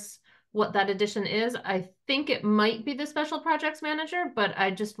curious what that addition is. I think it might be the special projects manager, but I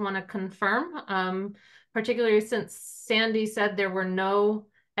just want to confirm, particularly since Sandy said there were no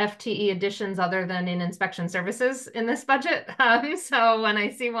FTE additions other than in inspection services in this budget. So when I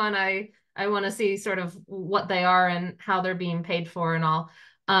see one, I want to see sort of what they are and how they're being paid for and all,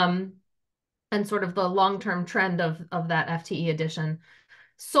 and sort of the long-term trend of that FTE addition.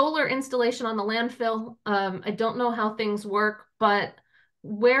 Solar installation on the landfill. I don't know how things work, but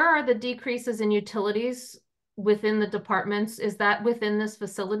where are the decreases in utilities within the departments? Is that within this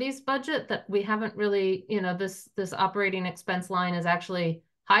facilities budget that we haven't really, you know, this operating expense line is actually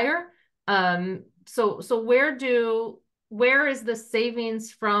higher? So where is the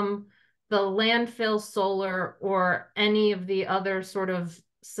savings from the landfill solar or any of the other sort of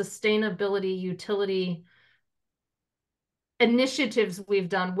sustainability utility initiatives we've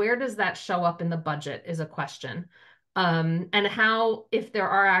done? Where does that show up in the budget is a question. And how, if there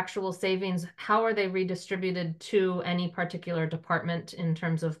are actual savings, how are they redistributed to any particular department in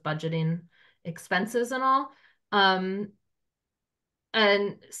terms of budgeting expenses and all?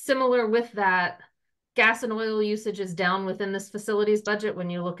 And similar with that, gas and oil usage is down within this facilities budget. When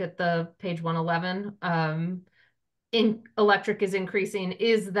you look at the page 111, electric is increasing.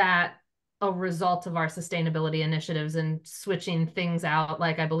 Is that a result of our sustainability initiatives and switching things out?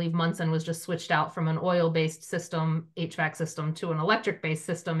 Like I believe Munson was just switched out from an oil-based system, HVAC system, to an electric-based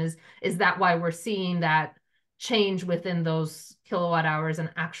system. Is that why we're seeing that change within those kilowatt hours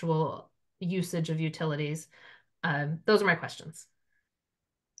and actual usage of utilities? Those are my questions.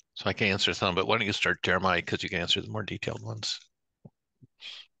 So I can answer some, but why don't you start, Jeremiah, because you can answer the more detailed ones.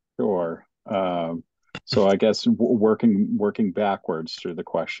 Sure. So I guess working backwards through the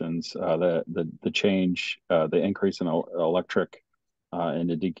questions, the change, the increase in electric and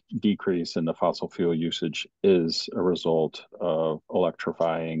the decrease in the fossil fuel usage is a result of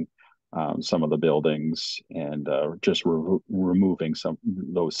electrifying some of the buildings and just removing some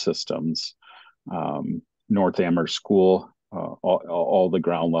of those systems. North Amherst School, all the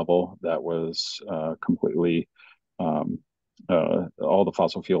ground level that was completely all the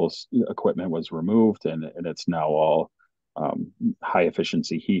fossil fuels equipment was removed, and it's now all high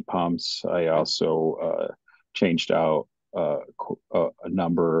efficiency heat pumps. I also changed out a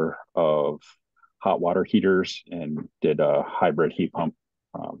number of hot water heaters and did a hybrid heat pump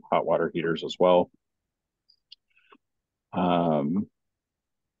hot water heaters as well.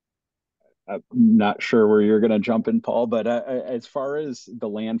 I'm not sure where you're going to jump in, Paul, but as far as the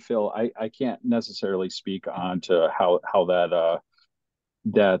landfill, I can't necessarily speak on to how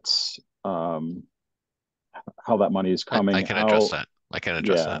that's how that money is coming. I can address that. I can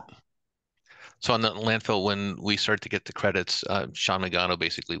address that. So on the landfill, when we started to get the credits, Sean Magano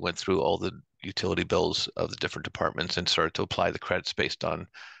basically went through all the utility bills of the different departments and started to apply the credits based on,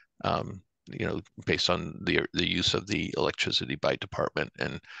 based on the use of the electricity by department.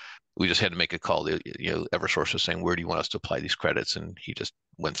 And we just had to make a call. Eversource was saying, where do you want us to apply these credits? And he just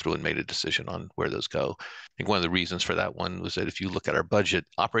went through and made a decision on where those go. I think one of the reasons for that one was that if you look at our budget,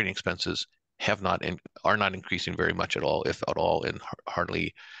 operating expenses are not increasing very much at all, if at all, and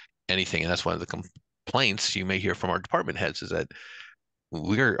hardly anything. And that's one of the complaints you may hear from our department heads, is that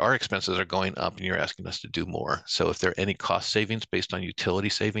our expenses are going up and you're asking us to do more. So if there are any cost savings based on utility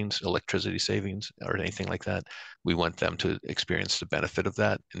savings, electricity savings, or anything like that, we want them to experience the benefit of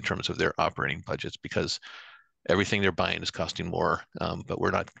that in terms of their operating budgets, because everything they're buying is costing more, but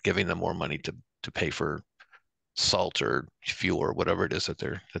we're not giving them more money to pay for salt or fuel or whatever it is that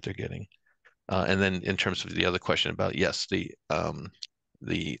they're getting. And then in terms of the other question about, yes,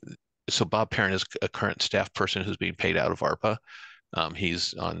 so Bob Perrin is a current staff person who's being paid out of ARPA.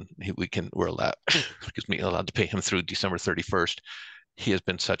 We're allowed, allowed to pay him through December 31st. He has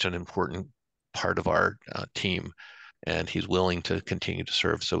been such an important part of our team, and he's willing to continue to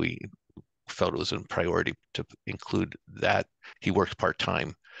serve. So we felt it was a priority to include that. He works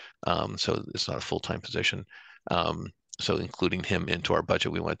part-time, so it's not a full-time position. So including him into our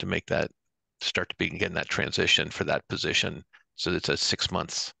budget, we wanted to make that start to begin that transition for that position. So it's a 6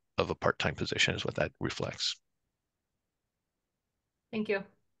 months of a part-time position is what that reflects. Thank you.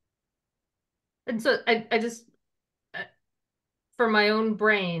 And so I just, for my own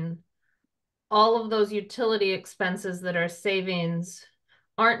brain, all of those utility expenses that are savings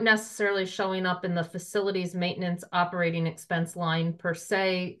aren't necessarily showing up in the facilities maintenance operating expense line per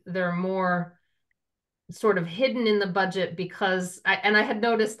se. They're more sort of hidden in the budget because I had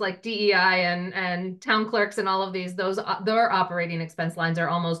noticed like DEI and town clerks and all of these, their operating expense lines are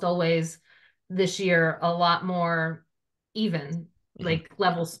almost always this year a lot more even, like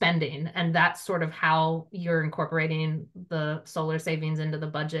level spending. And that's sort of how you're incorporating the solar savings into the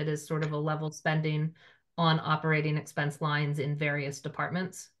budget, is sort of a level spending on operating expense lines in various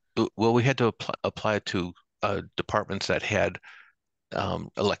departments. Well, we had to apply it to departments that had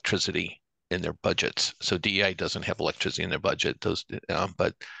electricity in their budgets. So DEI doesn't have electricity in their budget. Those,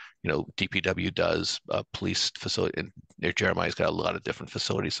 but DPW does. Police facility, and Jeremiah's got a lot of different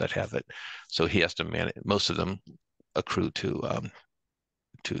facilities that have it. So he has to manage. Most of them accrue to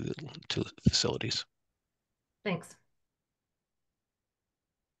facilities. Thanks.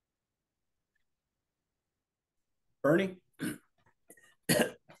 Bernie?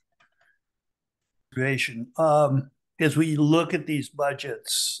 As we look at these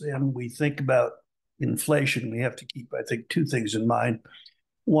budgets and we think about inflation, we have to keep, I think, two things in mind.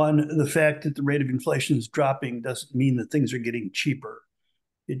 One, the fact that the rate of inflation is dropping doesn't mean that things are getting cheaper.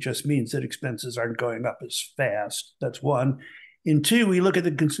 It just means that expenses aren't going up as fast. That's one. And two, we look at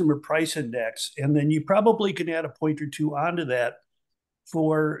the consumer price index, and then you probably can add a point or two onto that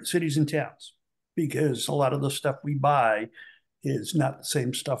for cities and towns, because a lot of the stuff we buy is not the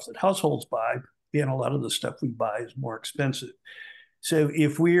same stuff that households buy, and a lot of the stuff we buy is more expensive. So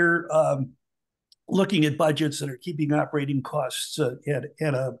if we're looking at budgets that are keeping operating costs at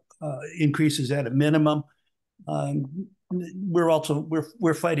increases at a minimum,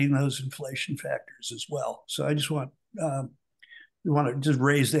 we're fighting those inflation factors as well. So I just want to just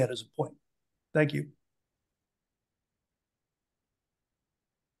raise that as a point. Thank you.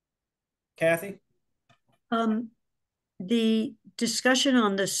 Kathy? The discussion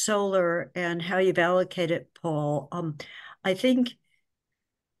on the solar and how you've allocated, Paul, I think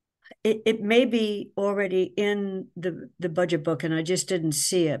it may be already in the budget book and I just didn't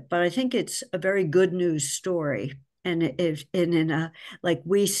see it, but I think it's a very good news story. And like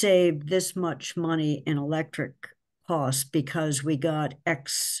we saved this much money in electric costs because we got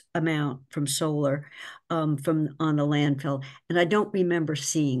X amount from solar from on the landfill. And I don't remember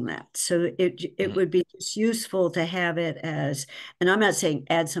seeing that. So it would be just useful to have it as, and I'm not saying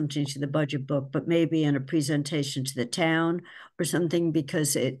add something to the budget book, but maybe in a presentation to the town or something,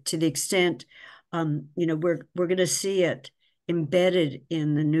 because to the extent, we're going to see it embedded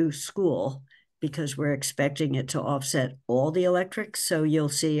in the new school because we're expecting it to offset all the electric. So you'll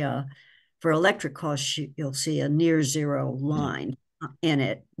see for electric costs, you'll see a near zero line in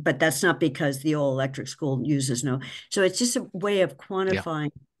it, but that's not because the all electric school uses no. So it's just a way of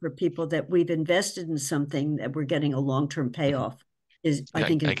quantifying for people that we've invested in something that we're getting a long-term payoff. I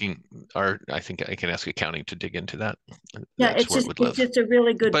think I can ask accounting to dig into that. Yeah, it's just a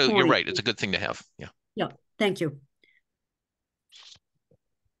really good point. You're right. It's a good thing to have. Yeah. Yeah. Thank you.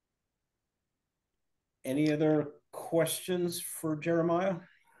 Any other questions for Jeremiah?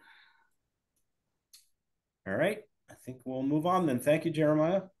 All right, I think we'll move on then. Thank you,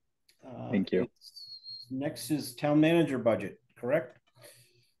 Jeremiah. Thank you. Next is town manager budget, correct?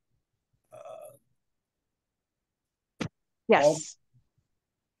 Yes.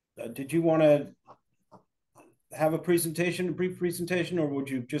 Paul, did you want to have a brief presentation, or would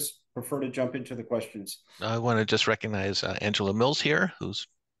you just prefer to jump into the questions? I want to just recognize Angela Mills here, who's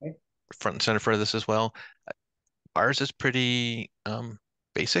front and center for this as well. Ours is pretty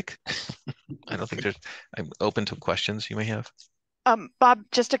basic. I don't think I'm open to questions you may have. Bob,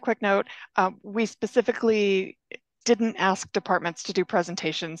 just a quick note. We specifically didn't ask departments to do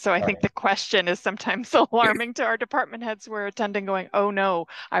presentations. So I think the question is sometimes alarming to our department heads who are attending going, oh no,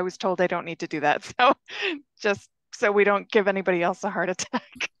 I was told I don't need to do that. So just so we don't give anybody else a heart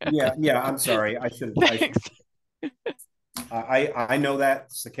attack. Yeah, I'm sorry. I should have. I know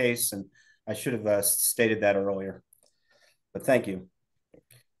that's the case, and I should have stated that earlier. But thank you.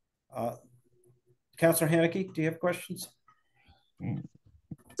 Councilor Haneke, do you have questions?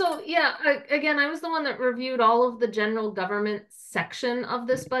 So yeah, again, I was the one that reviewed all of the general government section of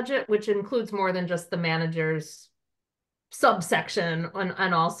this budget, which includes more than just the manager's subsection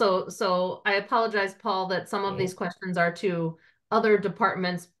and also. So I apologize, Paul, that some of these questions are to other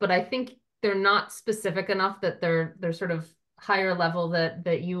departments, but I think they're not specific enough that they're sort of higher level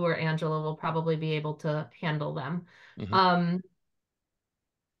that you or Angela will probably be able to handle them. Mm-hmm.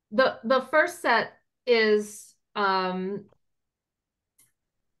 The first set is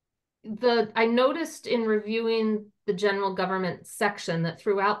I noticed in reviewing the general government section that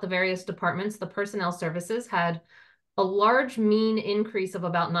throughout the various departments, the personnel services had a large mean increase of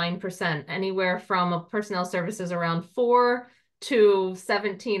about 9%, anywhere from a personnel services around 4 to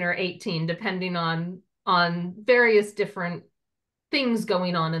 17 or 18, depending on various different things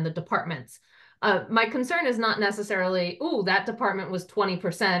going on in the departments. My concern is not necessarily, oh, that department was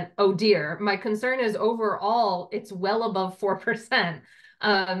 20%, oh dear. My concern is overall, it's well above 4%.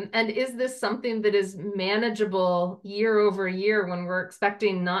 And is this something that is manageable year over year when we're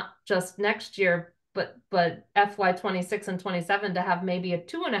expecting not just next year, but FY 26 and 27 to have maybe a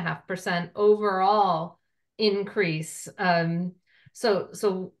 2.5% overall increase?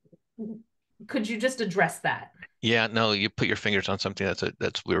 So could you just address that? Yeah, no, you put your fingers on something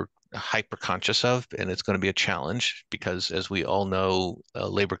that's we're hyper conscious of, and it's going to be a challenge because, as we all know,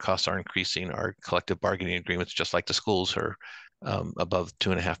 labor costs are increasing. Our collective bargaining agreements, just like the schools, are above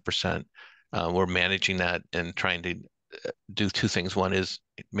 2.5%. We're managing that and trying to do two things. One is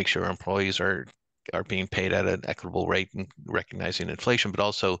make sure our employees are being paid at an equitable rate and recognizing inflation, but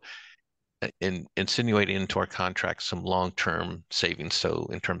also insinuating into our contracts some long-term savings. So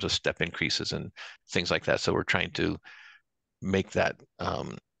in terms of step increases and things like that. So we're trying to make that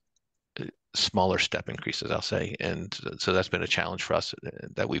smaller step increases, I'll say. And so that's been a challenge for us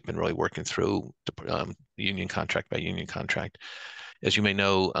that we've been really working through union contract by union contract. As you may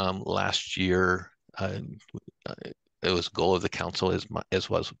know, last year, it was a goal of the council, as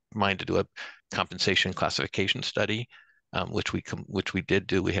was mine, to do a compensation classification study, which we did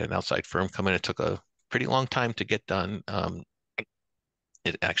do. We had an outside firm come in. It took a pretty long time to get done.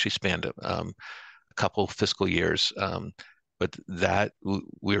 It actually spanned a couple fiscal years, but that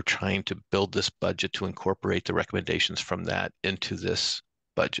we're trying to build this budget to incorporate the recommendations from that into this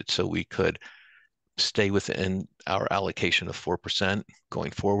budget, so we could stay within our allocation of 4%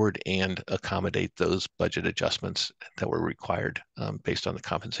 going forward and accommodate those budget adjustments that were required based on the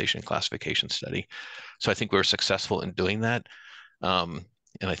compensation classification study. So I think we were successful in doing that. And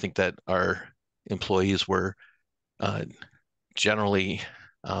I think that our employees were generally,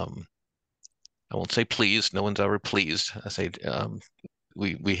 I won't say pleased, no one's ever pleased. I say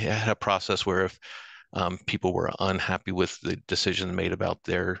we had a process where if people were unhappy with the decision made about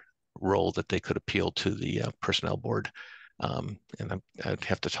their role, that they could appeal to the personnel board. And I'd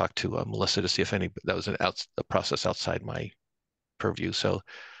have to talk to Melissa to see if that was a process outside my purview. So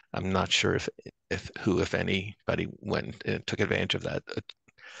I'm not sure if anybody went and took advantage of that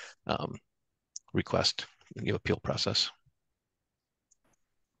request, appeal process.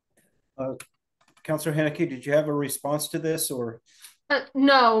 Councilor Hanneke, did you have a response to this, or?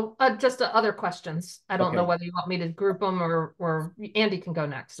 No, just other questions. I don't know Okay. whether you want me to group them or Andy can go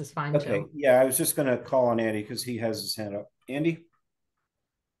next. Is fine Okay. too. Yeah, I was just going to call on Andy because he has his hand up. Andy?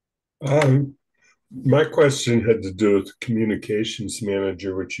 My question had to do with the communications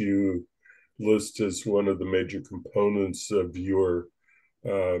manager, which you list as one of the major components of your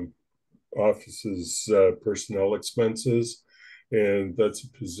office's personnel expenses. And that's a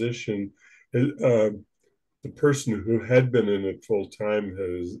position. The person who had been in it full time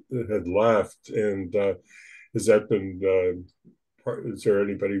had left, and has that been? Is there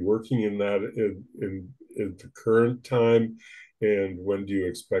anybody working in that in the current time? And when do you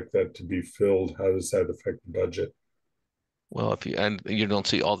expect that to be filled? How does that affect the budget? Well, you don't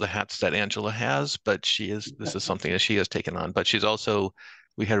see all the hats that Angela has, but this is something that she has taken on. But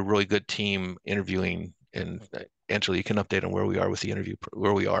we had a really good team interviewing, and Angela, you can update on where we are with the interview,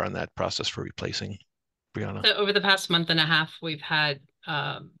 where we are on that process for replacing Brianna. So over the past month and a half, we've had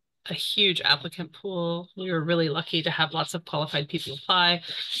a huge applicant pool. We were really lucky to have lots of qualified people apply.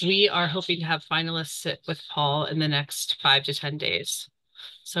 We are hoping to have finalists sit with Paul in the next 5 to 10 days.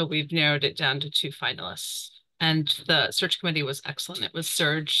 So we've narrowed it down to 2 finalists. And the search committee was excellent. It was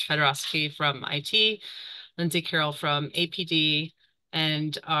Serge Fedorowski from IT, Lindsay Carroll from APD,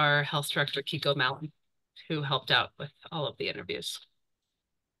 and our health director, Kiko Mallon, who helped out with all of the interviews.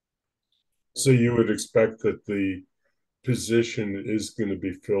 So you would expect that the position is going to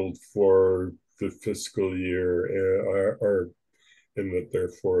be filled for the fiscal year, and that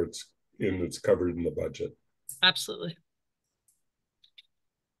therefore it's covered in the budget. Absolutely.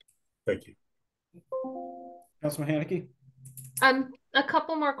 Thank you. Councilman Hanneke? A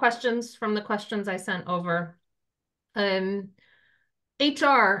couple more questions from the questions I sent over.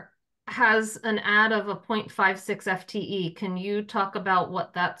 HR has an ad of a 0.56 FTE. Can you talk about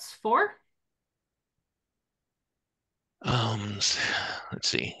what that's for? Let's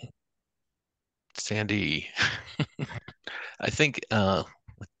see. Sandy, I think I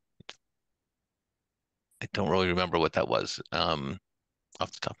don't really remember what that was.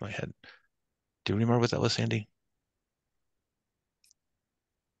 off the top of my head. Do you remember what that was, Sandy?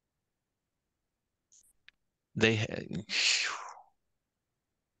 They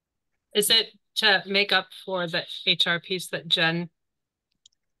Is it to make up for the HR piece that Jen?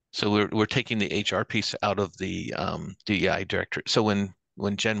 So we're taking the HR piece out of the DEI director. So when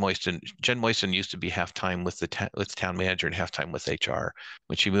Jen Moisten used to be half-time with the town manager and half-time with HR.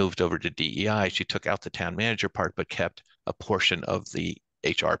 When she moved over to DEI, she took out the town manager part, but kept a portion of the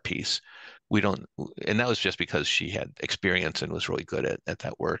HR piece. And that was just because she had experience and was really good at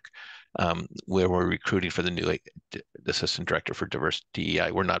that work. Where we're recruiting for the new assistant director for diverse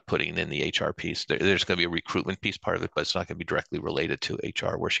DEI, we're not putting in the HR piece. There's going to be a recruitment piece part of it, but it's not going to be directly related to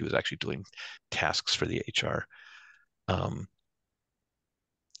HR, where she was actually doing tasks for the HR.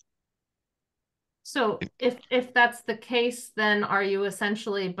 So if that's the case, then are you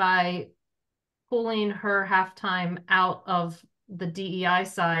essentially, by pulling her halftime out of the DEI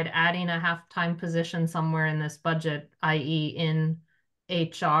side, adding a halftime position somewhere in this budget, i.e. in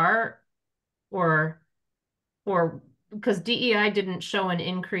HR, or because DEI didn't show an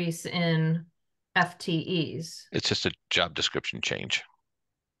increase in FTEs? It's just a job description change,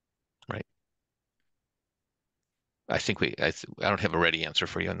 right? I think I don't have a ready answer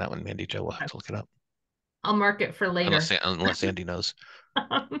for you on that one, Mandy Jo. We'll have to look it up. I'll mark it for later. Unless Andy knows.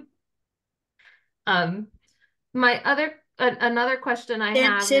 Another question I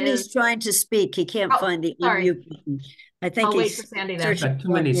have Sandy's is, trying to speak. He can't find the unmute button. I think I'll wait he's for Sandy then. Got too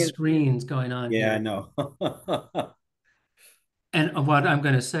many screens going on Yeah, here. I know. And what I'm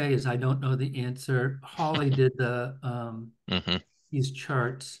going to say is I don't know the answer. Holly did the these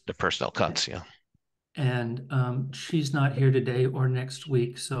charts. The personnel cuts, yeah. And she's not here today or next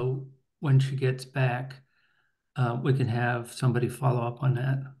week. So when she gets back, we can have somebody follow up on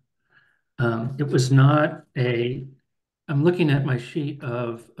that. It was not I'm looking at my sheet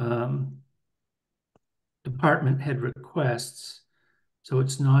of department head requests. So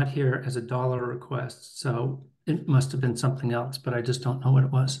it's not here as a dollar request. So it must have been something else, but I just don't know what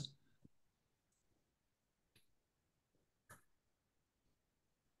it was.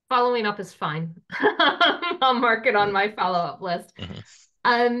 Following up is fine. I'll mark it on my follow-up list.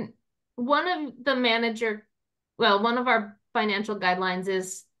 One of our financial guidelines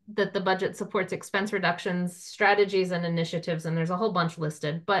is that the budget supports expense reductions, strategies, and initiatives, and there's a whole bunch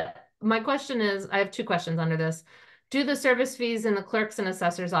listed. But my question is, I have two questions under this. Do the service fees in the clerk's and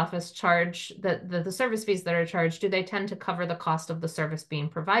assessor's office charge, the service fees that are charged, do they tend to cover the cost of the service being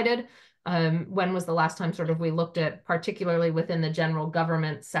provided? When was the last time we looked at, particularly within the general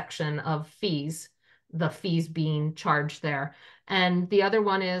government section of fees, the fees being charged there? And the other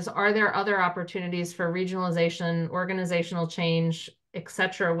one is, are there other opportunities for regionalization, organizational change,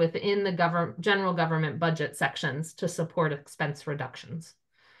 etc., within the general government budget sections to support expense reductions?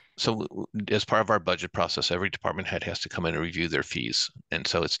 So as part of our budget process, every department head has to come in and review their fees. And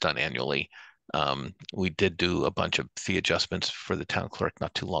so it's done annually. We did do a bunch of fee adjustments for the town clerk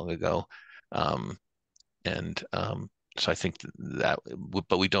not too long ago. So I think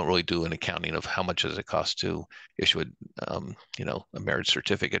but we don't really do an accounting of how much does it cost to issue a marriage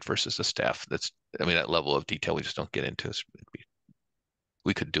certificate versus a staff. That level of detail we just don't get into.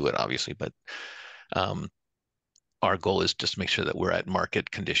 We could do it obviously, but our goal is just to make sure that we're at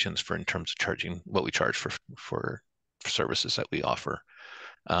market conditions in terms of charging what we charge for services that we offer.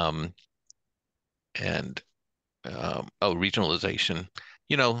 Regionalization.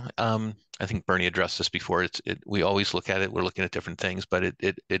 I think Bernie addressed this before. We always look at it. We're looking at different things, but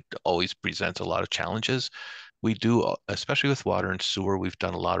it always presents a lot of challenges. We do, especially with water and sewer, we've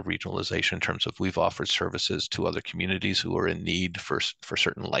done a lot of regionalization in terms of we've offered services to other communities who are in need for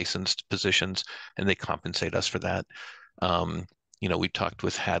certain licensed positions, and they compensate us for that. We talked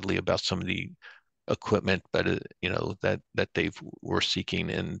with Hadley about some of the equipment, but that they were seeking,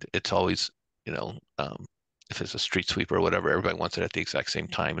 and it's always, if it's a street sweeper or whatever, everybody wants it at the exact same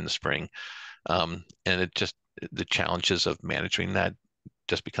time in the spring. And the challenges of managing that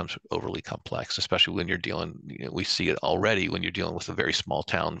just becomes overly complex, especially when you're dealing, we see it already when you're dealing with a very small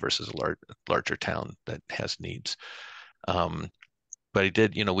town versus a larger town that has needs. But I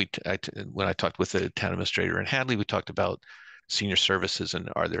did, when I talked with the town administrator in Hadley, we talked about senior services and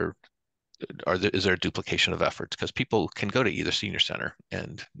is there a duplication of efforts? Because people can go to either senior center,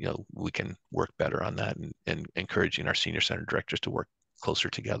 and we can work better on that, and encouraging our senior center directors to work closer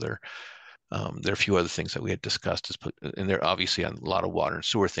together. There are a few other things that we had discussed, and they're obviously on a lot of water and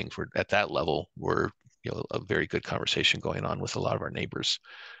sewer things. At that level, we're a very good conversation going on with a lot of our neighbors.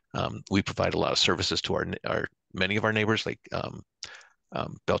 We provide a lot of services to many of our neighbors, like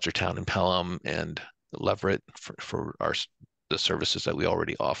Belchertown and Pelham and Leverett for the services that we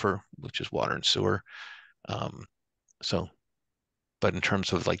already offer, which is water and sewer. But in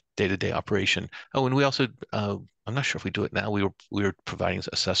terms of like day-to-day operation, and we also, I'm not sure if we do it now. We were providing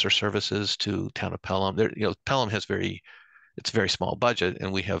assessor services to town of Pelham. There, Pelham has it's a very small budget,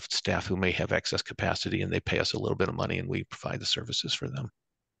 and we have staff who may have excess capacity, and they pay us a little bit of money, and we provide the services for them.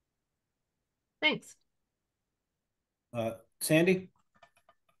 Thanks. Sandy?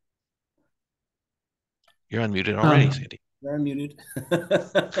 You're unmuted already, Sandy. You're unmuted.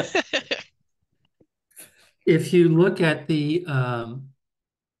 If you look at the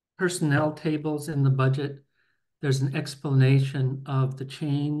personnel tables in the budget, there's an explanation of the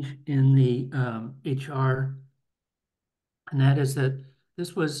change in the HR. And that is that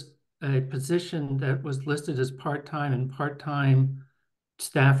this was a position that was listed as part-time, and part-time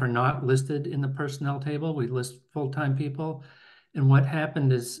staff are not listed in the personnel table. We list full-time people. And what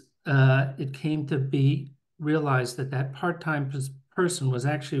happened is it came to be realized that that part-time person was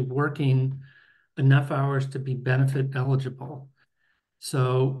actually working enough hours to be benefit eligible.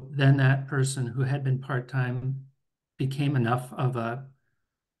 So then that person who had been part-time became enough of an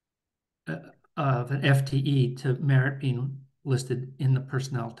FTE to merit being listed in the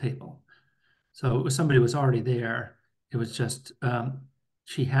personnel table. So it was somebody who was already there. It was just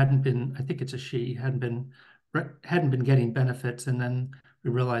she hadn't been, I think it's a she, hadn't been getting benefits, and then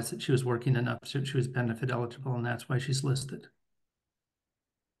we realized that she was working enough so she was benefit eligible, and that's why she's listed.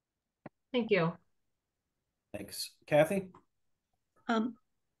 Thank you. Thanks. Kathy?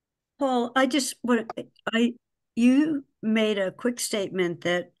 Paul, you made a quick statement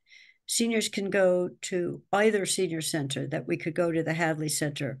that seniors can go to either senior center, that we could go to the Hadley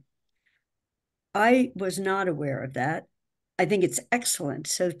Center. I was not aware of that. I think it's excellent.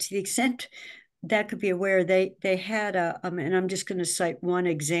 So to the extent that could be aware, they had and I'm just going to cite one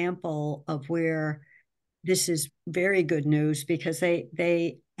example of where this is very good news, because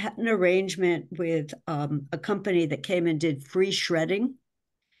they had an arrangement with a company that came and did free shredding,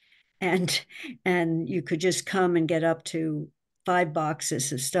 and you could just come and get up to 5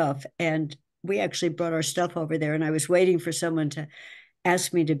 boxes of stuff. And we actually brought our stuff over there, and I was waiting for someone to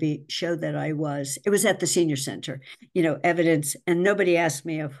ask me to show that it was at the senior center, evidence, and nobody asked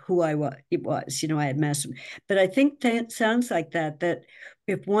me of who I was. I had messed them. But I think that sounds like that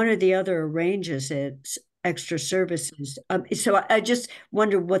if one or the other arranges it, extra services. So I just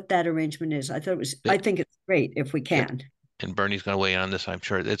wonder what that arrangement is. I think it's great if we can. Yep. And Bernie's going to weigh in on this, I'm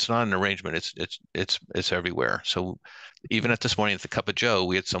sure. It's not an arrangement. It's everywhere. So even at this morning at the Cup of Joe,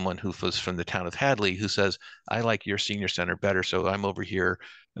 we had someone who was from the town of Hadley who says, I like your senior center better, so I'm over here.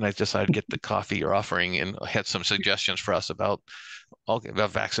 And I decided to get the coffee you're offering, and had some suggestions for us about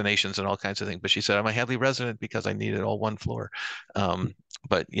vaccinations and all kinds of things. But she said, I'm a Hadley resident because I need it all one floor.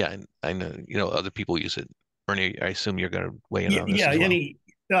 But yeah, I know, other people use it. Bernie, I assume you're going to weigh in on this as well.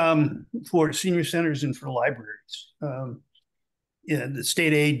 For senior centers and for libraries. The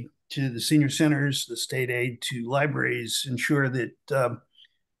state aid to the senior centers, the state aid to libraries ensure that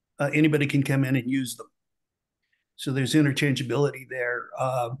anybody can come in and use them. So there's interchangeability there.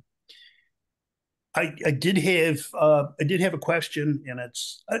 I did have a question, and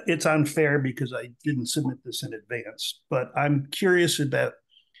it's unfair because I didn't submit this in advance, but I'm curious about,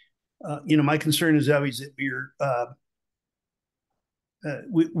 my concern is always that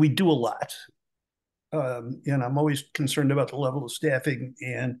we do a lot. And I'm always concerned about the level of staffing.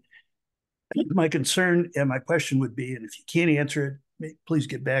 And my concern and my question would be, and if you can't answer it, please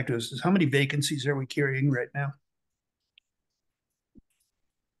get back to us, is how many vacancies are we carrying right now?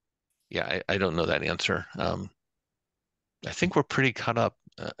 Yeah, I don't know that answer. I think we're pretty caught up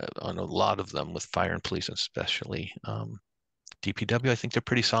on a lot of them with fire and police, especially. DPW, I think they're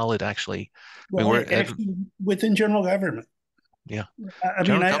pretty solid, actually. Well, we're actually within general government. Yeah.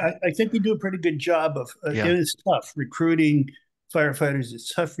 I think we do a pretty good job of, and it's tough recruiting firefighters.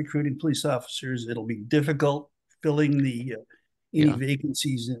 It's tough recruiting police officers. It'll be difficult filling any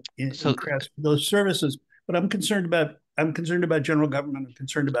vacancies in those services. But I'm concerned about general government. I'm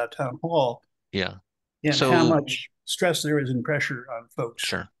concerned about town hall. Yeah. And how much stress there is and pressure on folks.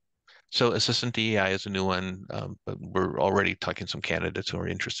 Sure. So assistant DEI is a new one, but we're already talking some candidates who are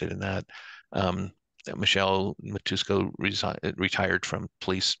interested in that. Michelle Matusko retired from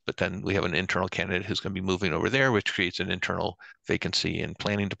police, but then we have an internal candidate who's going to be moving over there, which creates an internal vacancy in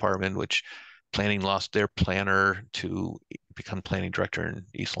planning department, which planning lost their planner to become planning director in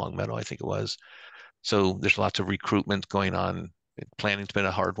East Longmeadow, I think it was. So there's lots of recruitment going on. Planning's been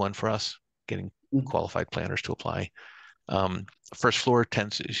a hard one for us, getting qualified planners to apply. First floor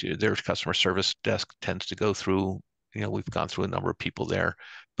their customer service desk tends to go through, we've gone through a number of people there,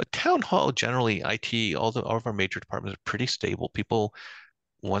 But town hall, generally, IT, all of our major departments are pretty stable. People,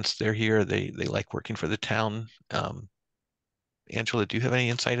 once they're here, they like working for the town. Angela, do you have any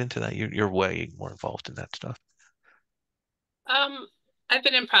insight into that? You're way more involved in that stuff. I've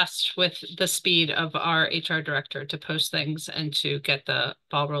been impressed with the speed of our HR director to post things and to get the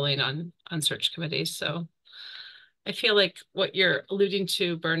ball rolling on search committees. So I feel like what you're alluding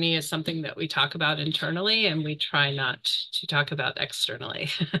to, Bernie, is something that we talk about internally and we try not to talk about externally.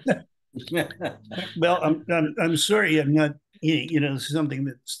 Well, I'm sorry, I'm not. This is something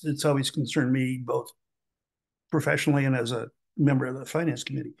that's always concerned me both professionally and as a member of the finance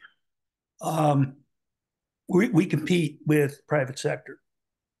committee. We compete with private sector,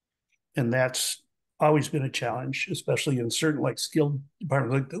 and that's always been a challenge, especially in certain like skilled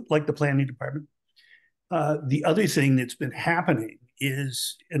departments, like the planning department. The other thing that's been happening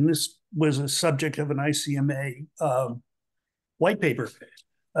is, and this was a subject of an ICMA white paper,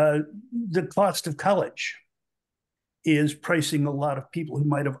 the cost of college is pricing a lot of people who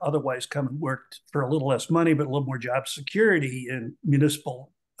might have otherwise come and worked for a little less money, but a little more job security in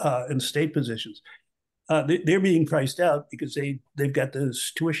municipal and state positions. They're being priced out because they've got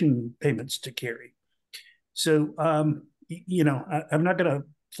those tuition payments to carry. So, I'm not going to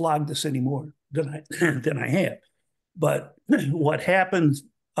flog this anymore than I have. But what happens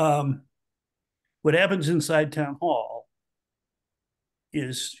inside town hall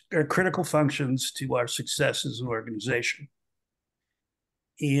are critical functions to our success as an organization,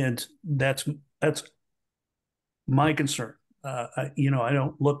 and that's my concern. I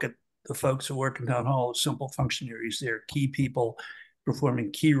don't look at the folks who work in town hall as simple functionaries. They're key people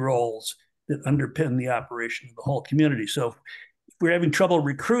performing key roles that underpin the operation of the whole community. So if we're having trouble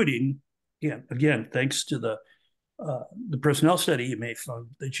recruiting, again, thanks to the personnel study, you may find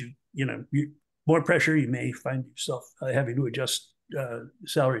that more pressure, you may find yourself having to adjust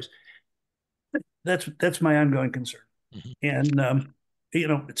salaries. That's my ongoing concern. Mm-hmm.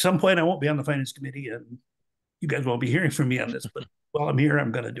 And at some point I won't be on the finance committee, and you guys won't be hearing from me on this, but while I'm here,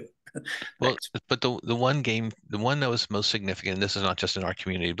 I'm going to do it. Well, but the one that was most significant, and this is not just in our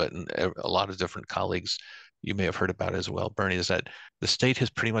community, but in a lot of different colleagues you may have heard about as well, Bernie, is that the state has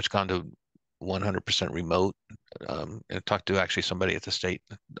pretty much gone to 100% remote. And I talked to actually somebody at the state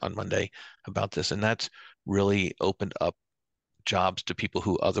on Monday about this, and that's really opened up jobs to people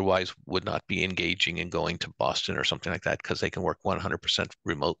who otherwise would not be engaging in going to Boston or something like that, because they can work 100%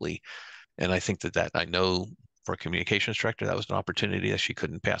 remotely. And I think that I know for a communications director, that was an opportunity that she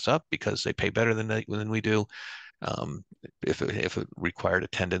couldn't pass up because they pay better than we do. If it required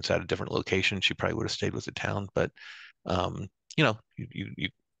attendance at a different location, she probably would have stayed with the town. But you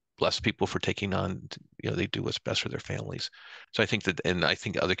bless people for taking on. They do what's best for their families. So I think and I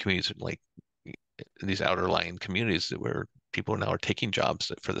think other communities, like these outer lying communities, where people now are taking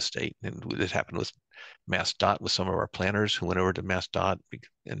jobs for the state, and this happened with MassDOT with some of our planners who went over to MassDOT,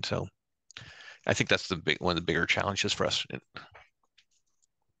 and so. I think that's one of the bigger challenges for us.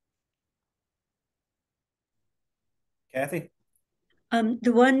 Kathy?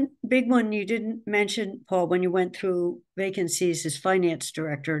 The one big one you didn't mention, Paul, when you went through vacancies is finance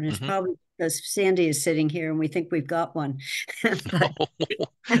director, and it's probably because Sandy is sitting here and we think we've got one.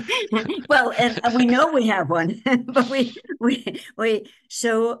 Well, and we know we have one, but we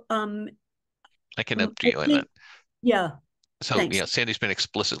so I can update you on that. Yeah. So thanks. Sandy's been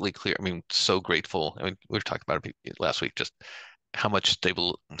explicitly clear. I mean, so grateful. I mean, we were talking about it last week, just how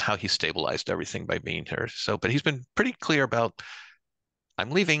he stabilized everything by being here. So, but he's been pretty clear about,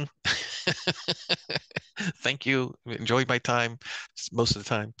 I'm leaving. Thank you. Enjoy my time most of the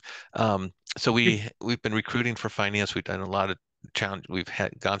time. So we've been recruiting for finance. We've done a lot of challenge. We've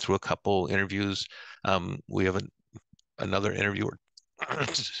gone through a couple interviews. We have another interview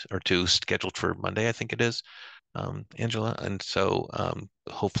or two scheduled for Monday, I think it is. Angela, and so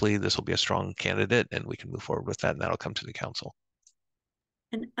hopefully this will be a strong candidate and we can move forward with that, and that'll come to the council.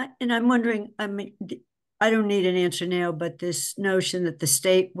 And I'm wondering, I mean, I don't need an answer now, but this notion that the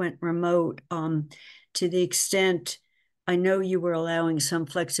state went remote, to the extent, I know you were allowing some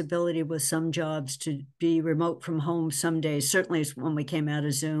flexibility with some jobs to be remote from home some days, certainly when we came out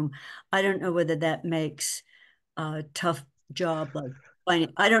of Zoom. I don't know whether that makes a tough job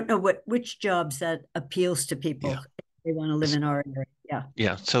like I don't know which jobs that appeals to people. If they want to live in our area.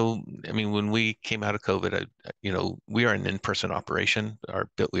 Yeah. So, I mean, when we came out of COVID, we are an in-person operation.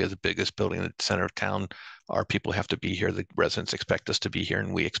 We are the biggest building in the center of town. Our people have to be here. The residents expect us to be here,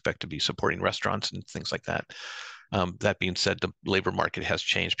 and we expect to be supporting restaurants and things like that. That being said, the labor market has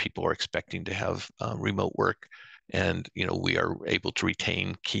changed. People are expecting to have remote work. And, we are able to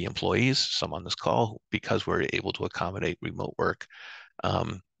retain key employees, some on this call, because we're able to accommodate remote work.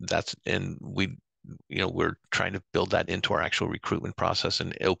 And we're trying to build that into our actual recruitment process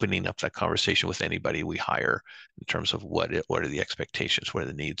and opening up that conversation with anybody we hire in terms of what are the expectations, what are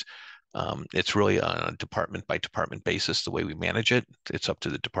the needs. It's really on a department by department basis, the way we manage it. It's up to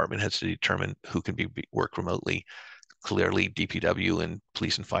the department heads to determine who can work remotely. Clearly, DPW and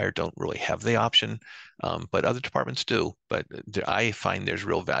police and fire don't really have the option, but other departments do. But I find there's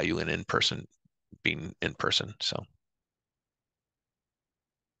real value in being in person. So.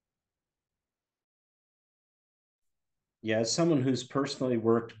 Yeah, as someone who's personally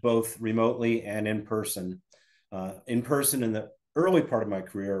worked both remotely and in person in the early part of my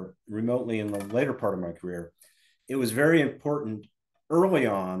career, remotely in the later part of my career, it was very important early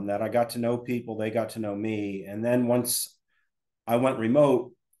on that I got to know people, they got to know me. And then once I went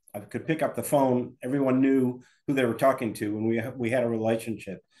remote, I could pick up the phone. Everyone knew who they were talking to, and we had a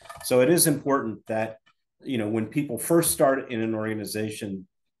relationship. So it is important that, when people first start in an organization,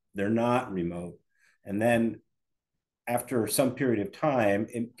 they're not remote. And then after some period of time,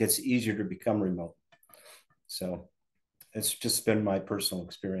 it gets easier to become remote. So it's just been my personal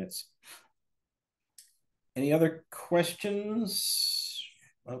experience. Any other questions?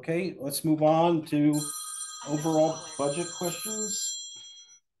 Okay, let's move on to overall budget questions.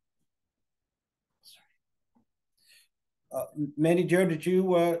 Mandy Jo, did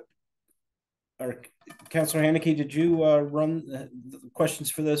you, or Councilor Hanneke, did you run the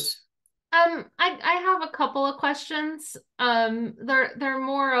questions for this? I have a couple of questions. They're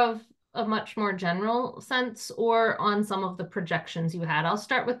more of a much more general sense or on some of the projections you had. I'll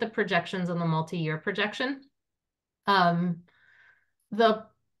start with the projections on the multi-year projection.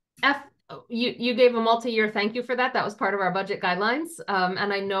 You gave a multi-year, thank you for that. That was part of our budget guidelines.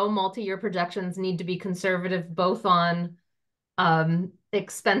 And I know multi-year projections need to be conservative both on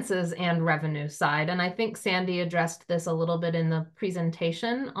expenses and revenue side. And I think Sandy addressed this a little bit in the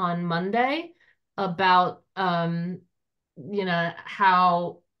presentation on Monday about, how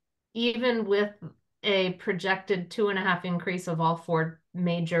even with a projected 2.5 increase of all 4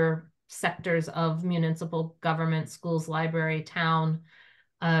 major sectors of municipal government, schools, library, town,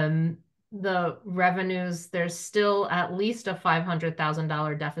 the revenues, there's still at least a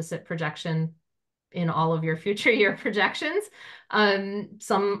 $500,000 deficit projection in all of your future year projections.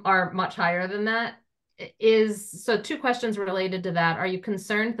 Some are much higher than that. So 2 questions related to that. Are you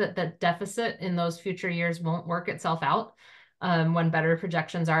concerned that the deficit in those future years won't work itself out when better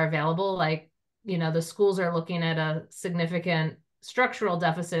projections are available? Like, the schools are looking at a significant structural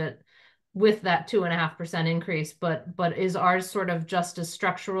deficit with that 2.5% increase, but is ours sort of just as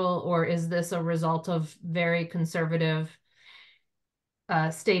structural, or is this a result of very conservative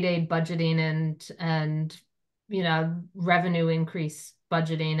state aid budgeting and revenue increase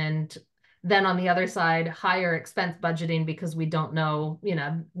budgeting, and then on the other side higher expense budgeting because we don't know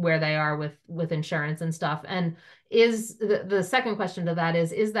where they are with insurance and stuff? And is the second question to that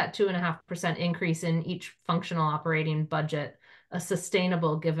is that 2.5% increase in each functional operating budget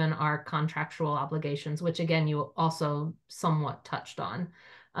sustainable given our contractual obligations, which again you also somewhat touched on?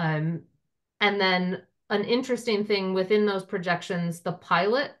 And then an interesting thing within those projections, the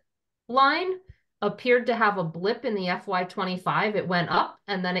pilot line appeared to have a blip in the FY25. It went up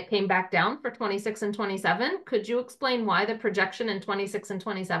and then it came back down for 26 and 27. Could you explain why the projection in 26 and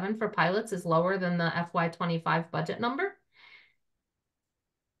 27 for pilots is lower than the FY25 budget number?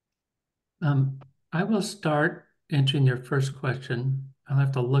 I will start answering your first question. I'll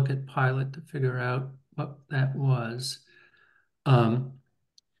have to look at pilot to figure out what that was.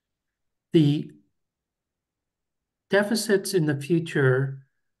 The deficits in the future,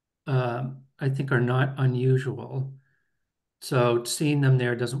 I think, are not unusual. So seeing them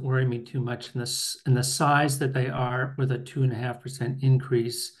there doesn't worry me too much. And the size that they are with a 2.5%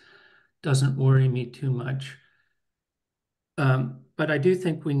 increase doesn't worry me too much. But I do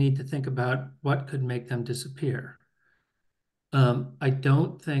think we need to think about what could make them disappear. I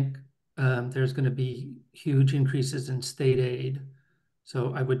don't think there's going to be huge increases in state aid,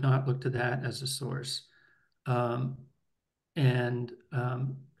 so I would not look to that as a source.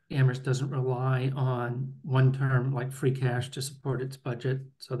 Amherst doesn't rely on one term like free cash to support its budget,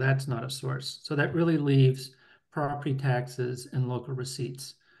 so that's not a source. So that really leaves property taxes and local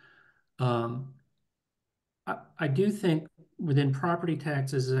receipts. I do think within property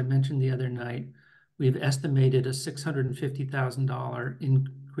taxes, as I mentioned the other night, we've estimated a $650,000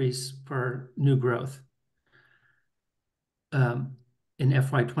 increase for new growth. In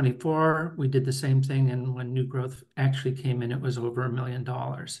FY24, we did the same thing, and when new growth actually came in, it was over $1 million.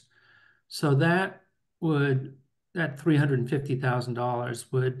 So that would that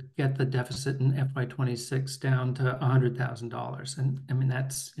 $350,000 would get the deficit in FY26 down to $100,000. And I mean,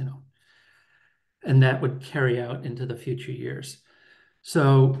 that's, and that would carry out into the future years.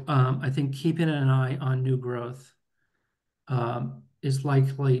 So I think keeping an eye on new growth is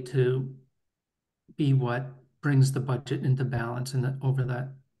likely to be what brings the budget into balance over that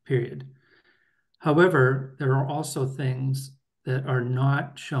period. However, there are also things that are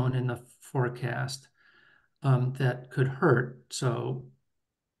not shown in the forecast that could hurt. So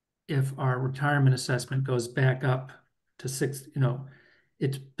if our retirement assessment goes back up to 6,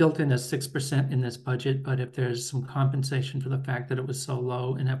 it's built in as 6% in this budget, but if there's some compensation for the fact that it was so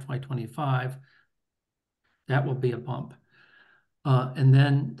low in FY25, that will be a bump. And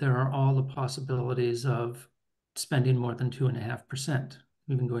then there are all the possibilities of spending more than 2.5%,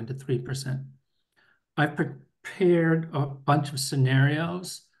 even going to 3%. I've prepared a bunch of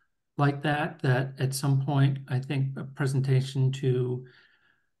scenarios like that at some point, I think a presentation to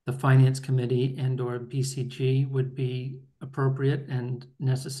the Finance Committee and/or BCG would be appropriate and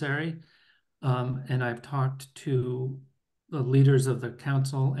necessary. And I've talked to the leaders of the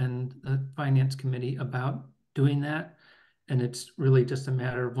council and the Finance Committee about doing that. And it's really just a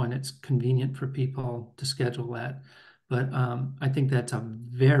matter of when it's convenient for people to schedule that. But I think that's a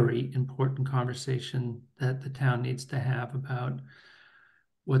very important conversation that the town needs to have about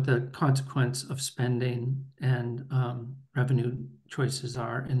what the consequence of spending and revenue choices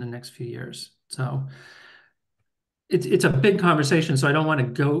are in the next few years. So it's a big conversation, so I don't want to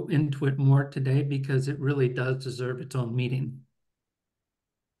go into it more today because it really does deserve its own meeting.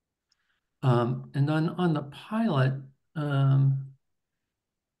 And then on the pilot, let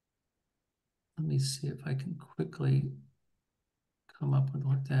me see if I can quickly come up with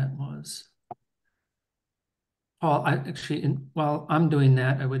what that was. Paul, while I'm doing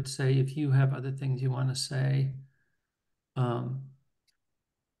that, I would say if you have other things you want to say,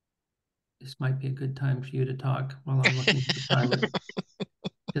 this might be a good time for you to talk while I'm looking at the pilot,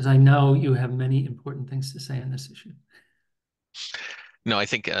 because I know you have many important things to say on this issue. No, I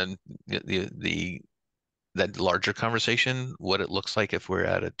think that larger conversation, what it looks like if we're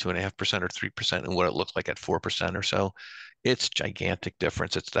at a 2.5% or 3%, and what it looks like at 4% or so, it's gigantic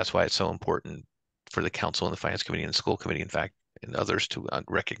difference. That's why it's so important for the council and the Finance Committee and the school committee, in fact, and others to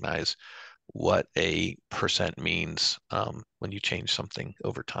recognize what a percent means when you change something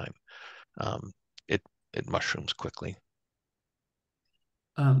over time. It mushrooms quickly.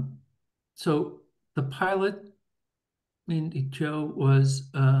 So the pilot, Mindy Jo, was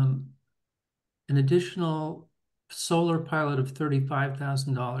an additional solar pilot of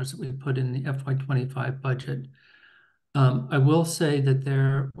 $35,000 that we put in the FY25 budget. I will say that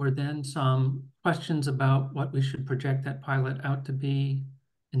there were then some questions about what we should project that pilot out to be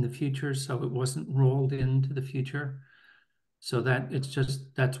in the future, so it wasn't rolled into the future. So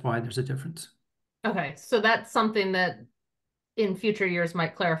that's why there's a difference. Okay, so that's something that in future years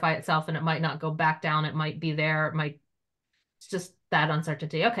might clarify itself, and it might not go back down. It might be there. It's just that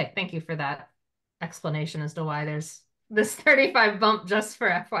uncertainty. Okay, thank you for that explanation as to why there's this 35 bump just for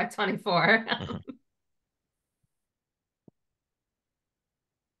FY24.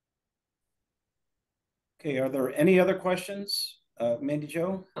 Okay, are there any other questions, Mindy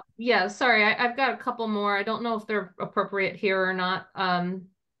Jo? Yeah, sorry, I've got a couple more. I don't know if they're appropriate here or not.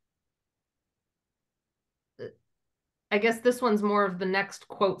 I guess this one's more of the next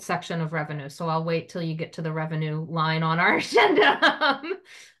quote section of revenue, so I'll wait till you get to the revenue line on our agenda.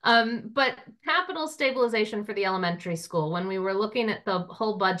 But capital stabilization for the elementary school, when we were looking at the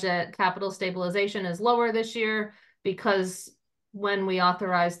whole budget, capital stabilization is lower this year because when we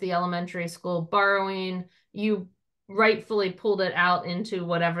authorized the elementary school borrowing, you rightfully pulled it out into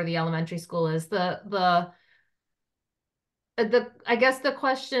whatever the elementary school is. I guess the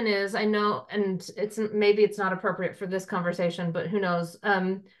question is, I know, and maybe it's not appropriate for this conversation, but who knows?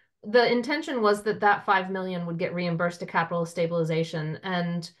 The intention was that $5 million would get reimbursed to capital stabilization,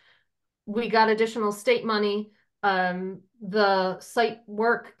 and we got additional state money. The site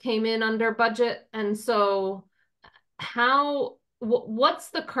work came in under budget, and so what's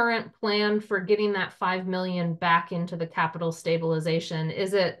the current plan for getting that $5 million back into the capital stabilization?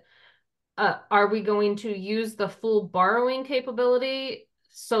 Is it are we going to use the full borrowing capability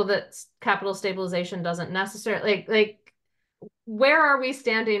so that capital stabilization doesn't necessarily like where are we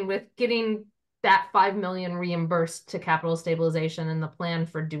standing with getting that $5 million reimbursed to capital stabilization and the plan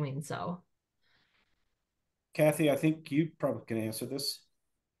for doing so? Kathy, I think you probably can answer this.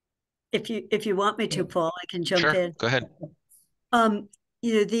 If you want me to, Paul, I can jump in. Go ahead. You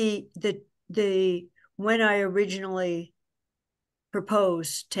know, when I originally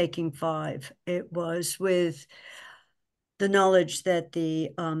propose taking 5. It was with the knowledge that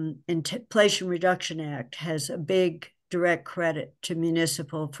the Inflation Reduction Act has a big direct credit to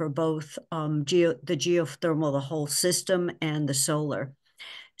municipal for both the geothermal, the whole system, and the solar.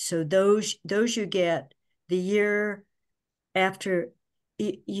 So those you get the year after.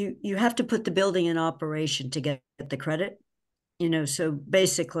 You have to put the building in operation to get the credit. So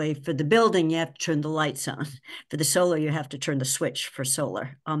basically for the building, you have to turn the lights on. For the solar, you have to turn the switch for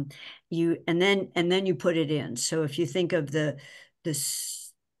solar. And then you put it in. So if you think of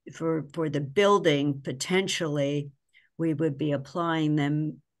for the building, potentially we would be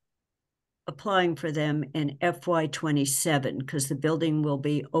applying for them in FY27, because the building will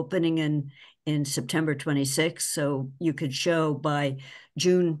be opening in September 26. So you could show by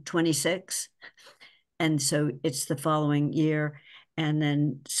June 26. And so it's the following year. And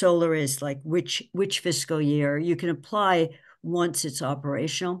then solar is like which fiscal year. You can apply once it's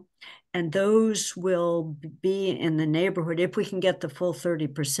operational. And those will be in the neighborhood, if we can get the full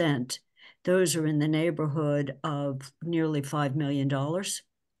 30%, those are in the neighborhood of nearly $5 million.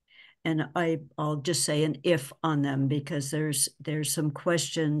 And I'll just say an if on them, because there's some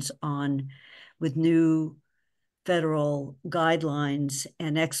questions with new federal guidelines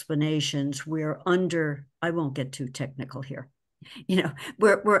and explanations. We're under, I won't get too technical here.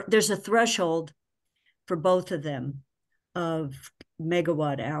 There's a threshold for both of them of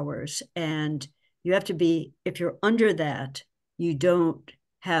megawatt hours. And you have to be, if you're under that, you don't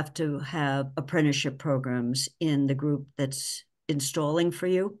have to have apprenticeship programs in the group that's installing for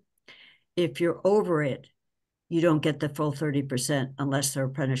you. If you're over it, you don't get the full 30% unless they're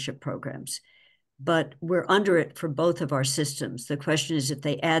apprenticeship programs. But we're under it for both of our systems. The question is, if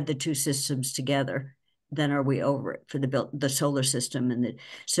they add the two systems together, then are we over it for the solar system?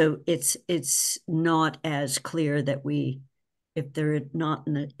 So it's not as clear that if they're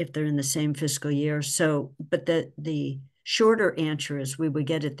in the same fiscal year. So, but the shorter answer is we would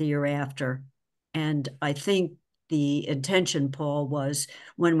get it the year after. And I think the intention, Paul, was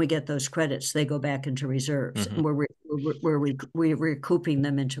when we get those credits, they go back into reserves. Mm-hmm. We're recouping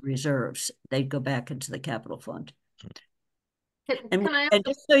them into reserves. They go back into the capital fund. And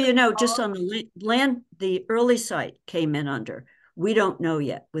just so you know, just on the land, the early site came in under. We don't know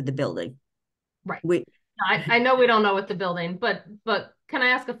yet with the building. Right. I know we don't know with the building, but can I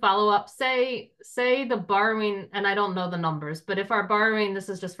ask a follow-up? Say the borrowing, and I don't know the numbers, but if our borrowing, this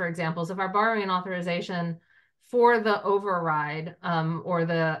is just for examples, if our borrowing authorization for the override or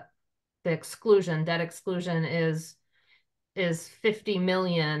the exclusion, debt exclusion is 50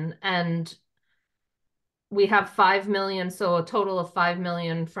 million, and we have 5 million, so a total of 5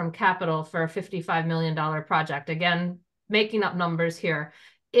 million from capital for a $55 million project. Again, making up numbers here.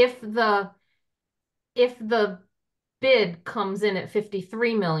 If the bid comes in at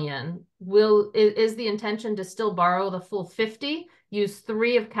 53 million, is the intention to still borrow the full 50, use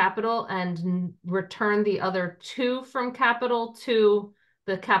 3 of capital, and return the other 2 from capital to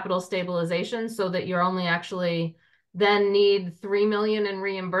the capital stabilization, so that you're only actually then need 3 million in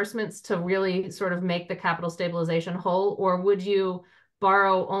reimbursements to really sort of make the capital stabilization whole? Or would you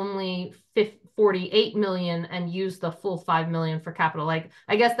borrow only 48 million and use the full 5 million for capital? Like,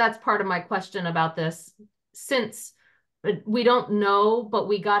 I guess that's part of my question about this, since we don't know, but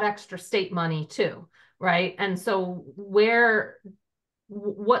we got extra state money too, right? And so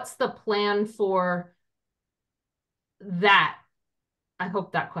what's the plan for that? I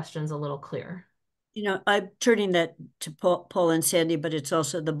hope that question's a little clear. I'm turning that to Paul and Sandy, but it's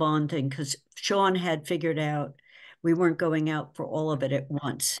also the bond thing, because Sean had figured out we weren't going out for all of it at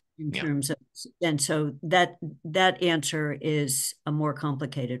once in terms of, and so that answer is a more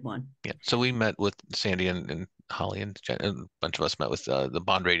complicated one. Yeah. So we met with Sandy and Holly and a bunch of us met with the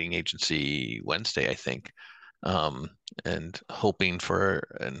bond rating agency Wednesday, I think, and hoping for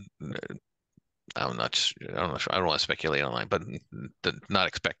I'm not sure, I don't want to speculate online, but not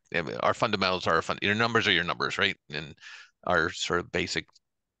expect, our fundamentals are your numbers are your numbers, right? And our sort of basic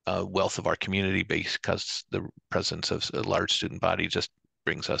wealth of our community base, because the presence of a large student body just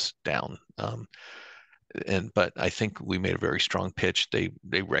brings us down. But I think we made a very strong pitch.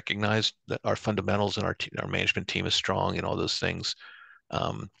 They recognized that our fundamentals and our management team is strong and all those things.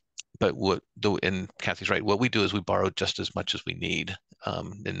 But and Kathy's right, what we do is we borrow just as much as we need.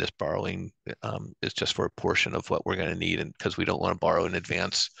 And this borrowing is just for a portion of what we're going to need, and because we don't want to borrow in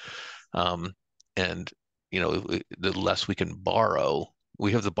advance. And the less we can borrow,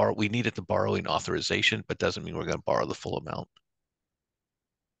 we needed the borrowing authorization, but doesn't mean we're going to borrow the full amount.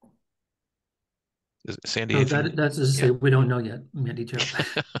 Sandy, oh, that's to say, we don't know yet, Mandy Jo.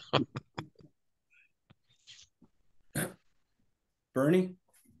 Bernie?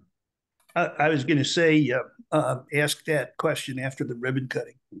 I was going to say, ask that question after the ribbon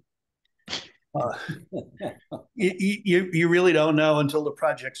cutting. You really don't know until the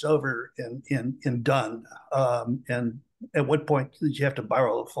project's over and done. And at what point did you have to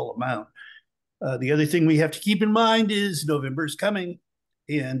borrow the full amount? The other thing we have to keep in mind is November is coming.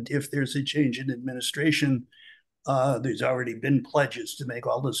 And if there's a change in administration, there's already been pledges to make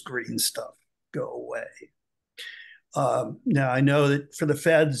all this green stuff go away. Now I know that for the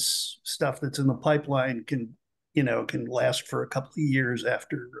feds, stuff that's in the pipeline can last for a couple of years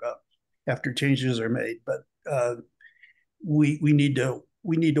after changes are made. But we need to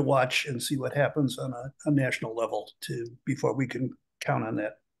watch and see what happens on a national level before we can count on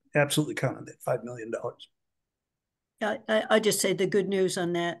that. Absolutely count on that $5 million. I just say the good news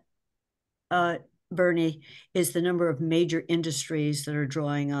on that, Bernie, is the number of major industries that are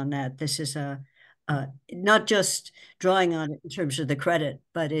drawing on that. This is not just drawing on it in terms of the credit,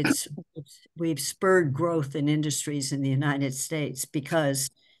 but we've spurred growth in industries in the United States because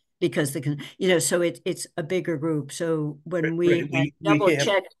so it's a bigger group. So when we double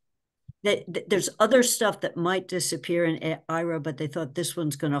check that there's other stuff that might disappear in IRA, but they thought this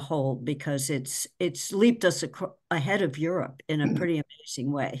one's going to hold because it's leaped us ahead of Europe in a pretty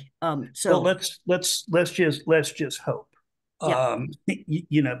amazing way. So well, let's just hope. Yeah.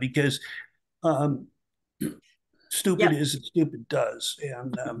 Because stupid is as stupid does,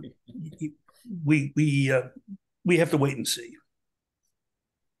 and we have to wait and see.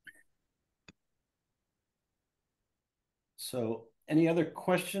 So, any other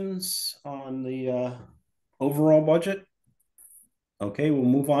questions on the overall budget? Okay, we'll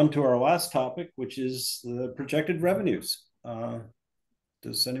move on to our last topic, which is the projected revenues.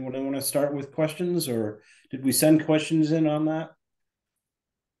 Does anyone want to start with questions, or did we send questions in on that?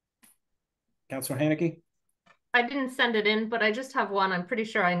 Councilor Hanneke? I didn't send it in, but I just have one. I'm pretty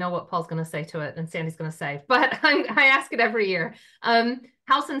sure I know what Paul's going to say to it and Sandy's going to say, but I ask it every year.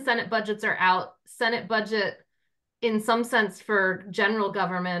 House and Senate budgets are out. Senate budget, in some sense, for general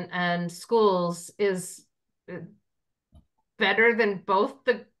government and schools is better than both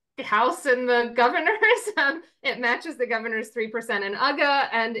the House and the governor's. It matches the governor's 3% in UGA,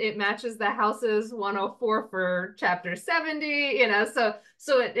 and it matches the House's 104 for Chapter 70.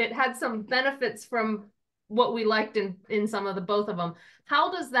 So it had some benefits from what we liked in some of both of them.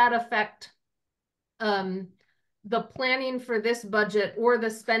 How does that affect the planning for this budget or the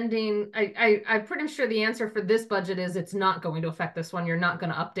spending? I'm pretty sure the answer for this budget is it's not going to affect this one. You're not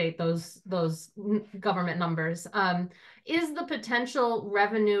going to update those government numbers. Is the potential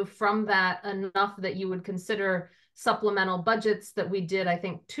revenue from that enough that you would consider supplemental budgets that we did, I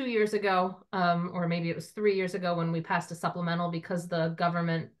think, 2 years ago, or maybe it was 3 years ago when we passed a supplemental because the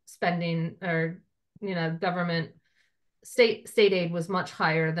government spending or government state aid was much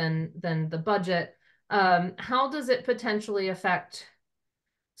higher than the budget? How does it potentially affect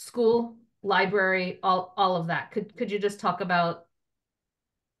school, library, all of that? Could you just talk about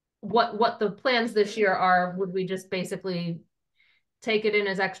what the plans this year are? Would we just basically take it in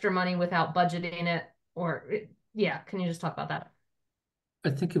as extra money without budgeting it? Or can you just talk about that?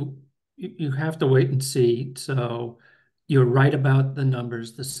 I think you have to wait and see. So you're right about the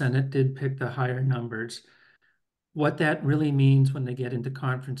numbers. The Senate did pick the higher numbers. What that really means when they get into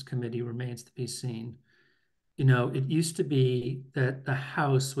conference committee remains to be seen. It used to be that the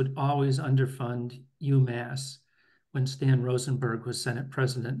House would always underfund UMass when Stan Rosenberg was Senate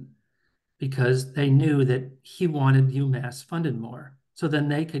president, because they knew that he wanted UMass funded more, so then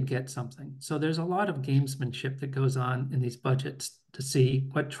they could get something. So there's a lot of gamesmanship that goes on in these budgets to see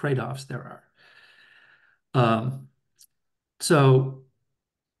what trade-offs there are. So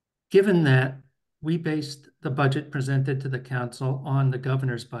given that we based the budget presented to the council on the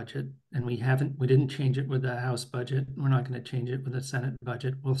governor's budget, and we didn't change it with the House budget. We're not going to change it with the Senate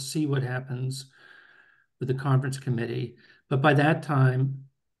budget. We'll see what happens with the conference committee. But by that time,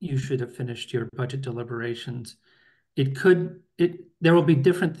 you should have finished your budget deliberations. There will be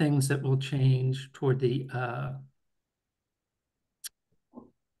different things that will change toward the,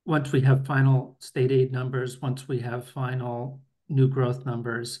 once we have final state aid numbers, once we have final new growth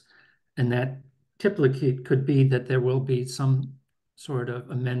numbers, and that typically could be that there will be some sort of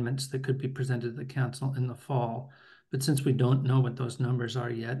amendments that could be presented to the council in the fall. But since we don't know what those numbers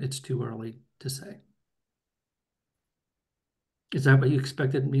are yet, it's too early to say. Is that what you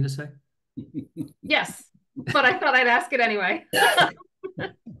expected me to say? Yes, but I thought I'd ask it anyway.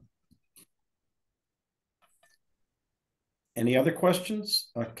 Any other questions?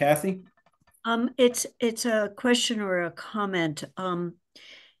 Kathy? It's a question or a comment.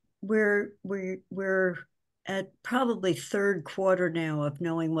 We're at probably third quarter now of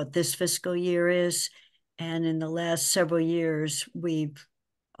knowing what this fiscal year is. And in the last several years, we've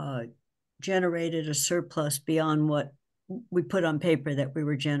generated a surplus beyond what we put on paper that we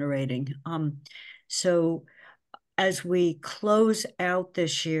were generating. So as we close out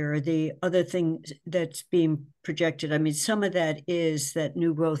this year, the other thing that's being projected, I mean, some of that is that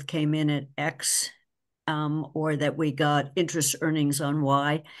new growth came in at X, or that we got interest earnings on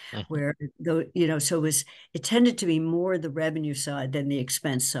Y, where so it tended to be more the revenue side than the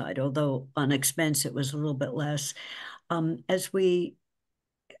expense side, although on expense it was a little bit less.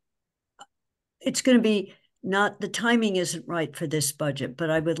 It's going to be not, the timing isn't right for this budget, but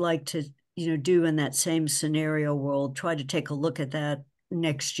I would like to, do in that same scenario world, try to take a look at that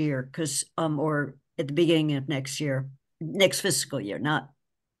next year, because, or at the beginning of next year, next fiscal year, not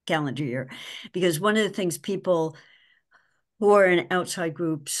calendar year. Because one of the things people who are in outside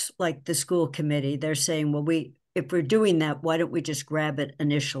groups like the school committee, they're saying, well, if we're doing that, why don't we just grab it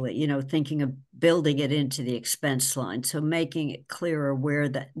initially, thinking of building it into the expense line. So making it clearer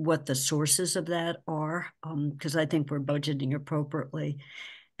what the sources of that are, because I think we're budgeting appropriately.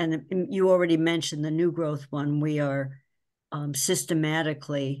 And you already mentioned the new growth one. We are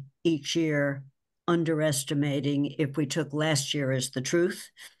systematically each year underestimating if we took last year as the truth,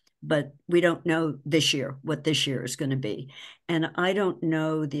 but we don't know this year what this year is going to be. And I don't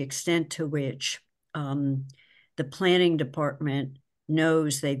know the extent to which the planning department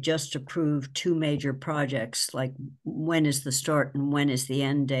knows they've just approved 2 major projects, like when is the start and when is the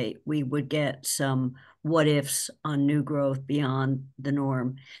end date. We would get some what ifs on new growth beyond the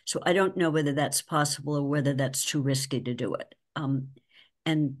norm. So I don't know whether that's possible or whether that's too risky to do it.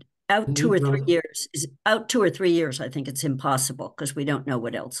 And out 2 or 3 years, I think it's impossible because we don't know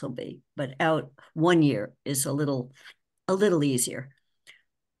what else will be. But out 1 year is a little easier.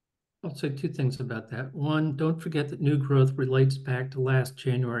 I'll say 2 things about that. One, don't forget that new growth relates back to last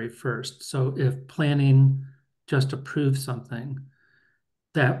January 1st. So if planning just approves something,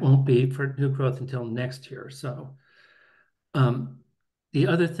 that won't be for new growth until next year. So the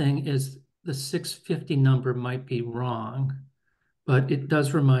other thing is the 650 number might be wrong, but it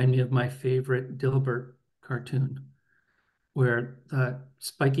does remind me of my favorite Dilbert cartoon, where the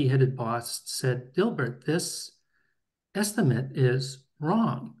spiky-headed boss said, Dilbert, this estimate is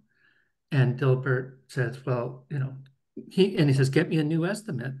wrong. And Dilbert says, well, he says, get me a new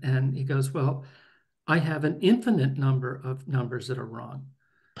estimate. And he goes, well, I have an infinite number of numbers that are wrong.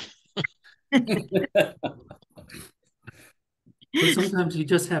 So sometimes you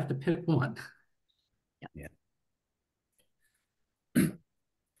just have to pick one. Yeah.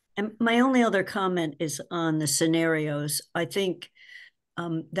 And my only other comment is on the scenarios. I think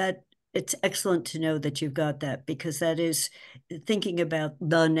that it's excellent to know that you've got that, because that is thinking about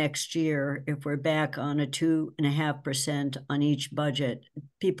the next year. If we're back on a 2.5% on each budget,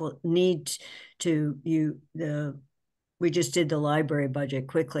 people need to, we just did the library budget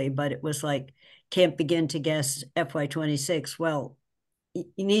quickly, but it was like, can't begin to guess FY26. Well,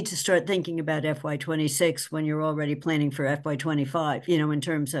 you need to start thinking about FY26 when you're already planning for FY25, in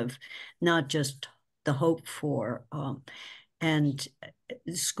terms of not just the hope for, and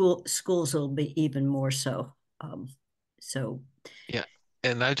schools will be even more so. Yeah,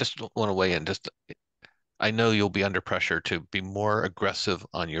 and I just want to weigh in. I know you'll be under pressure to be more aggressive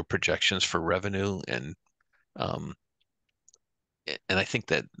on your projections for revenue, and I think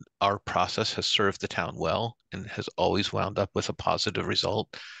that our process has served the town well and has always wound up with a positive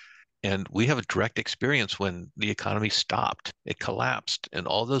result. And we have a direct experience when the economy stopped, it collapsed, and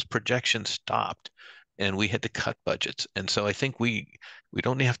all those projections stopped, and we had to cut budgets. And so I think we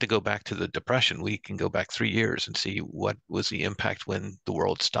don't have to go back to the Depression. We can go back 3 years and see what was the impact when the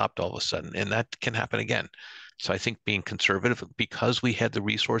world stopped all of a sudden, and that can happen again. So I think being conservative, because we had the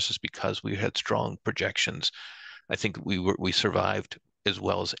resources, because we had strong projections, I think we survived as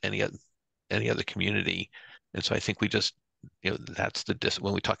well as any other community. And so I think we just, that's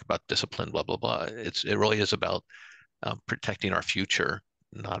when we talk about discipline, blah, blah, blah, it really is about protecting our future,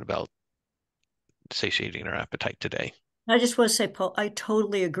 not about satiating our appetite today. I just want to say, Paul, I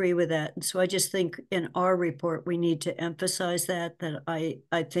totally agree with that. And so I just think in our report, we need to emphasize that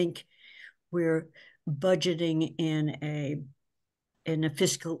I think we're budgeting in a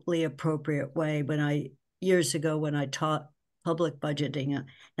fiscally appropriate way. Years ago, when I taught public budgeting,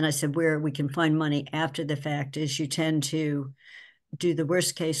 and I said where we can find money after the fact, is you tend to do the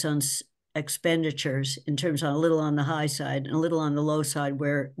worst case on expenditures in terms of a little on the high side and a little on the low side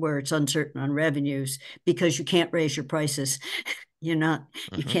where it's uncertain on revenues, because you can't raise your prices. You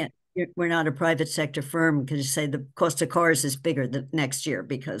can't we're not a private sector firm because you say the cost of cars is bigger the next year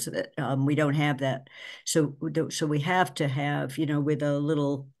because of it. We don't have that. So we have to have, with a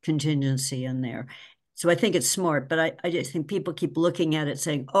little contingency in there. So I think it's smart, but I just think people keep looking at it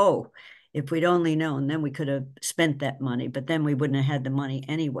saying, oh, if we'd only known, then we could have spent that money, but then we wouldn't have had the money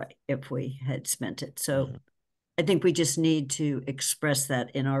anyway if we had spent it. So I think we just need to express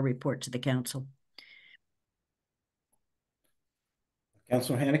that in our report to the council.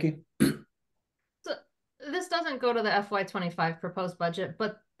 Councilor Hanneke? So this doesn't go to the FY25 proposed budget,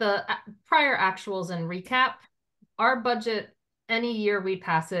 but the prior actuals and recap, our budget, any year we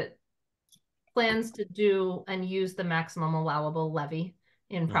pass it, plans to do and use the maximum allowable levy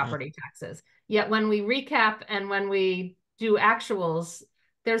in property taxes. Yet when we recap and when we do actuals,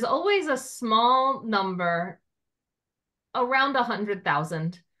 there's always a small number around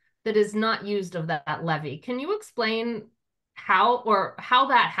 100,000 that is not used of that levy. Can you explain how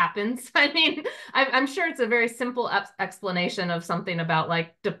that happens? I mean, I'm sure it's a very simple explanation of something about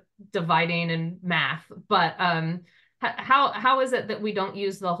like dividing and math, but how is it that we don't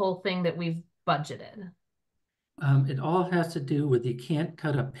use the whole thing that we've budgeted? It all has to do with you can't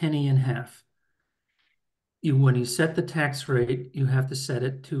cut a penny in half. When you set the tax rate, you have to set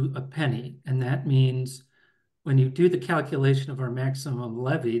it to a penny. And that means when you do the calculation of our maximum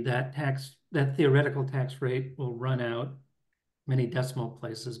levy, that theoretical tax rate will run out many decimal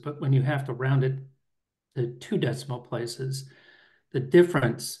places. But when you have to round it to 2 decimal places, the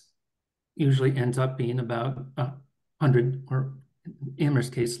difference usually ends up being about 100, or in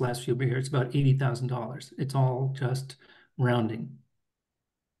Amherst's case, last few years, about $80,000. It's all just rounding.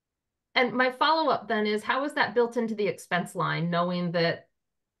 And my follow-up then is, how is that built into the expense line, knowing that,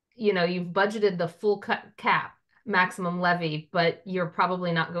 you've budgeted the full cap maximum levy, but you're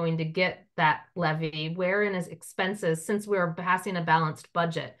probably not going to get that levy? Where in his expenses, since we're passing a balanced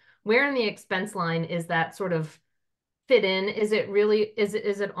budget, where in the expense line is that sort of fit in? Is it really, is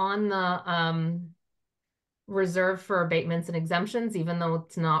it on the reserve for abatements and exemptions, even though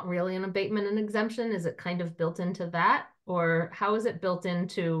it's not really an abatement and exemption? Is it kind of built into that, or how is it built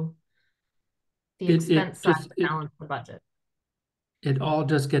into the expense side to balance the budget? It all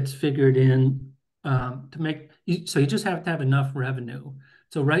just gets figured in to make, so you just have to have enough revenue.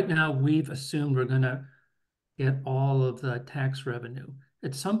 So right now we've assumed we're going to get all of the tax revenue.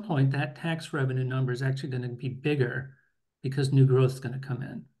 At some point, that tax revenue number is actually going to be bigger because new growth is going to come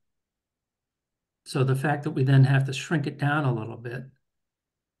in. So the fact that we then have to shrink it down a little bit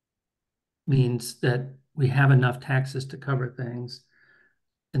means that we have enough taxes to cover things.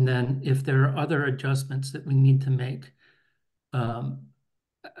 And then if there are other adjustments that we need to make,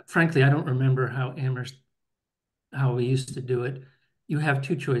 frankly, I don't remember how we used to do it. You have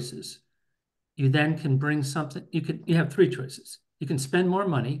 2 choices. You then can bring something, you have 3 choices. You can spend more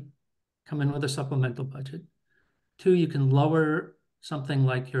money, come in with a supplemental budget. 2, you can lower something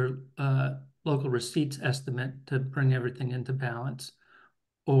like your local receipts estimate to bring everything into balance.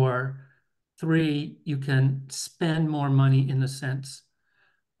 Or 3, you can spend more money in a sense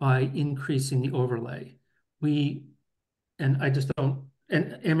by increasing the overlay. And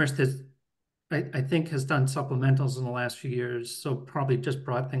Amherst has, I think, has done supplementals in the last few years, so probably just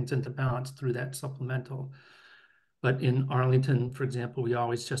brought things into balance through that supplemental. But in Arlington, for example, we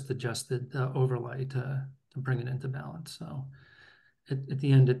always just adjusted the overlay to bring it into balance. So at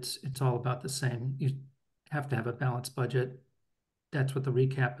the end, it's all about the same. You have to have a balanced budget. That's what the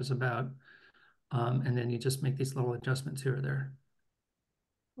recap is about. And then you just make these little adjustments here or there.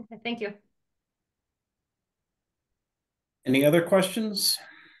 Okay, thank you. Any other questions?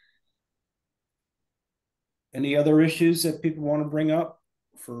 Any other issues that people want to bring up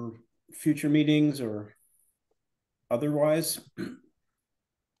for future meetings or otherwise?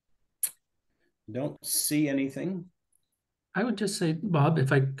 Don't see anything. I would just say, Bob,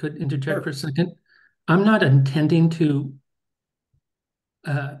 if I could interject for a second, I'm not intending to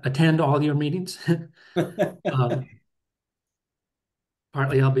attend all your meetings.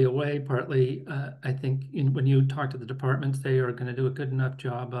 Partly I'll be away, partly I think when you talk to the departments, they are going to do a good enough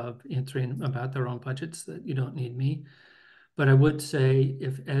job of answering about their own budgets that you don't need me. But I would say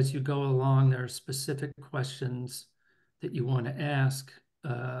if as you go along, there are specific questions that you want to ask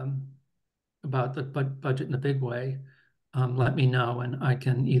about the budget in a big way, let me know and I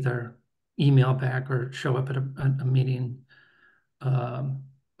can either email back or show up at a meeting.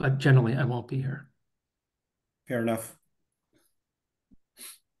 But generally I won't be here. Fair enough.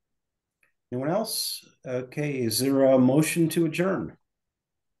 Anyone else? Okay, is there a motion to adjourn?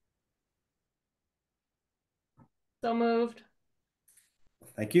 So moved.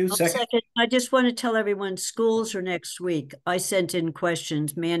 Thank you. Second. I just want to tell everyone schools are next week. I sent in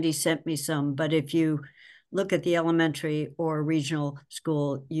questions. Mandy sent me some, but if you look at the elementary or regional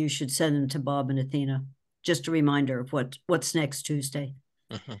school, you should send them to Bob and Athena. Just a reminder of what's next Tuesday.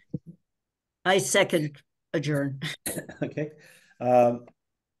 I second adjourn. Okay. I'll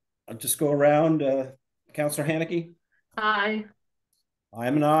just go around. Councillor Hanneke? Aye.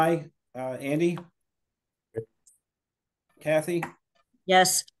 I'm an aye. Andy? Kathy?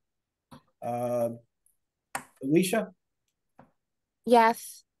 Yes. Alicia?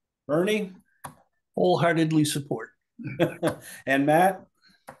 Yes. Bernie? Wholeheartedly support. And Matt?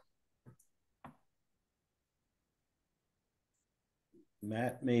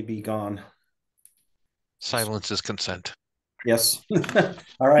 Matt may be gone. Silence is consent. Yes.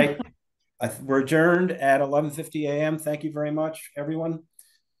 All right. We're adjourned at 11:50 a.m. Thank you very much, everyone.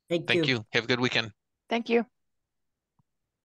 Thank you. Have a good weekend. Thank you.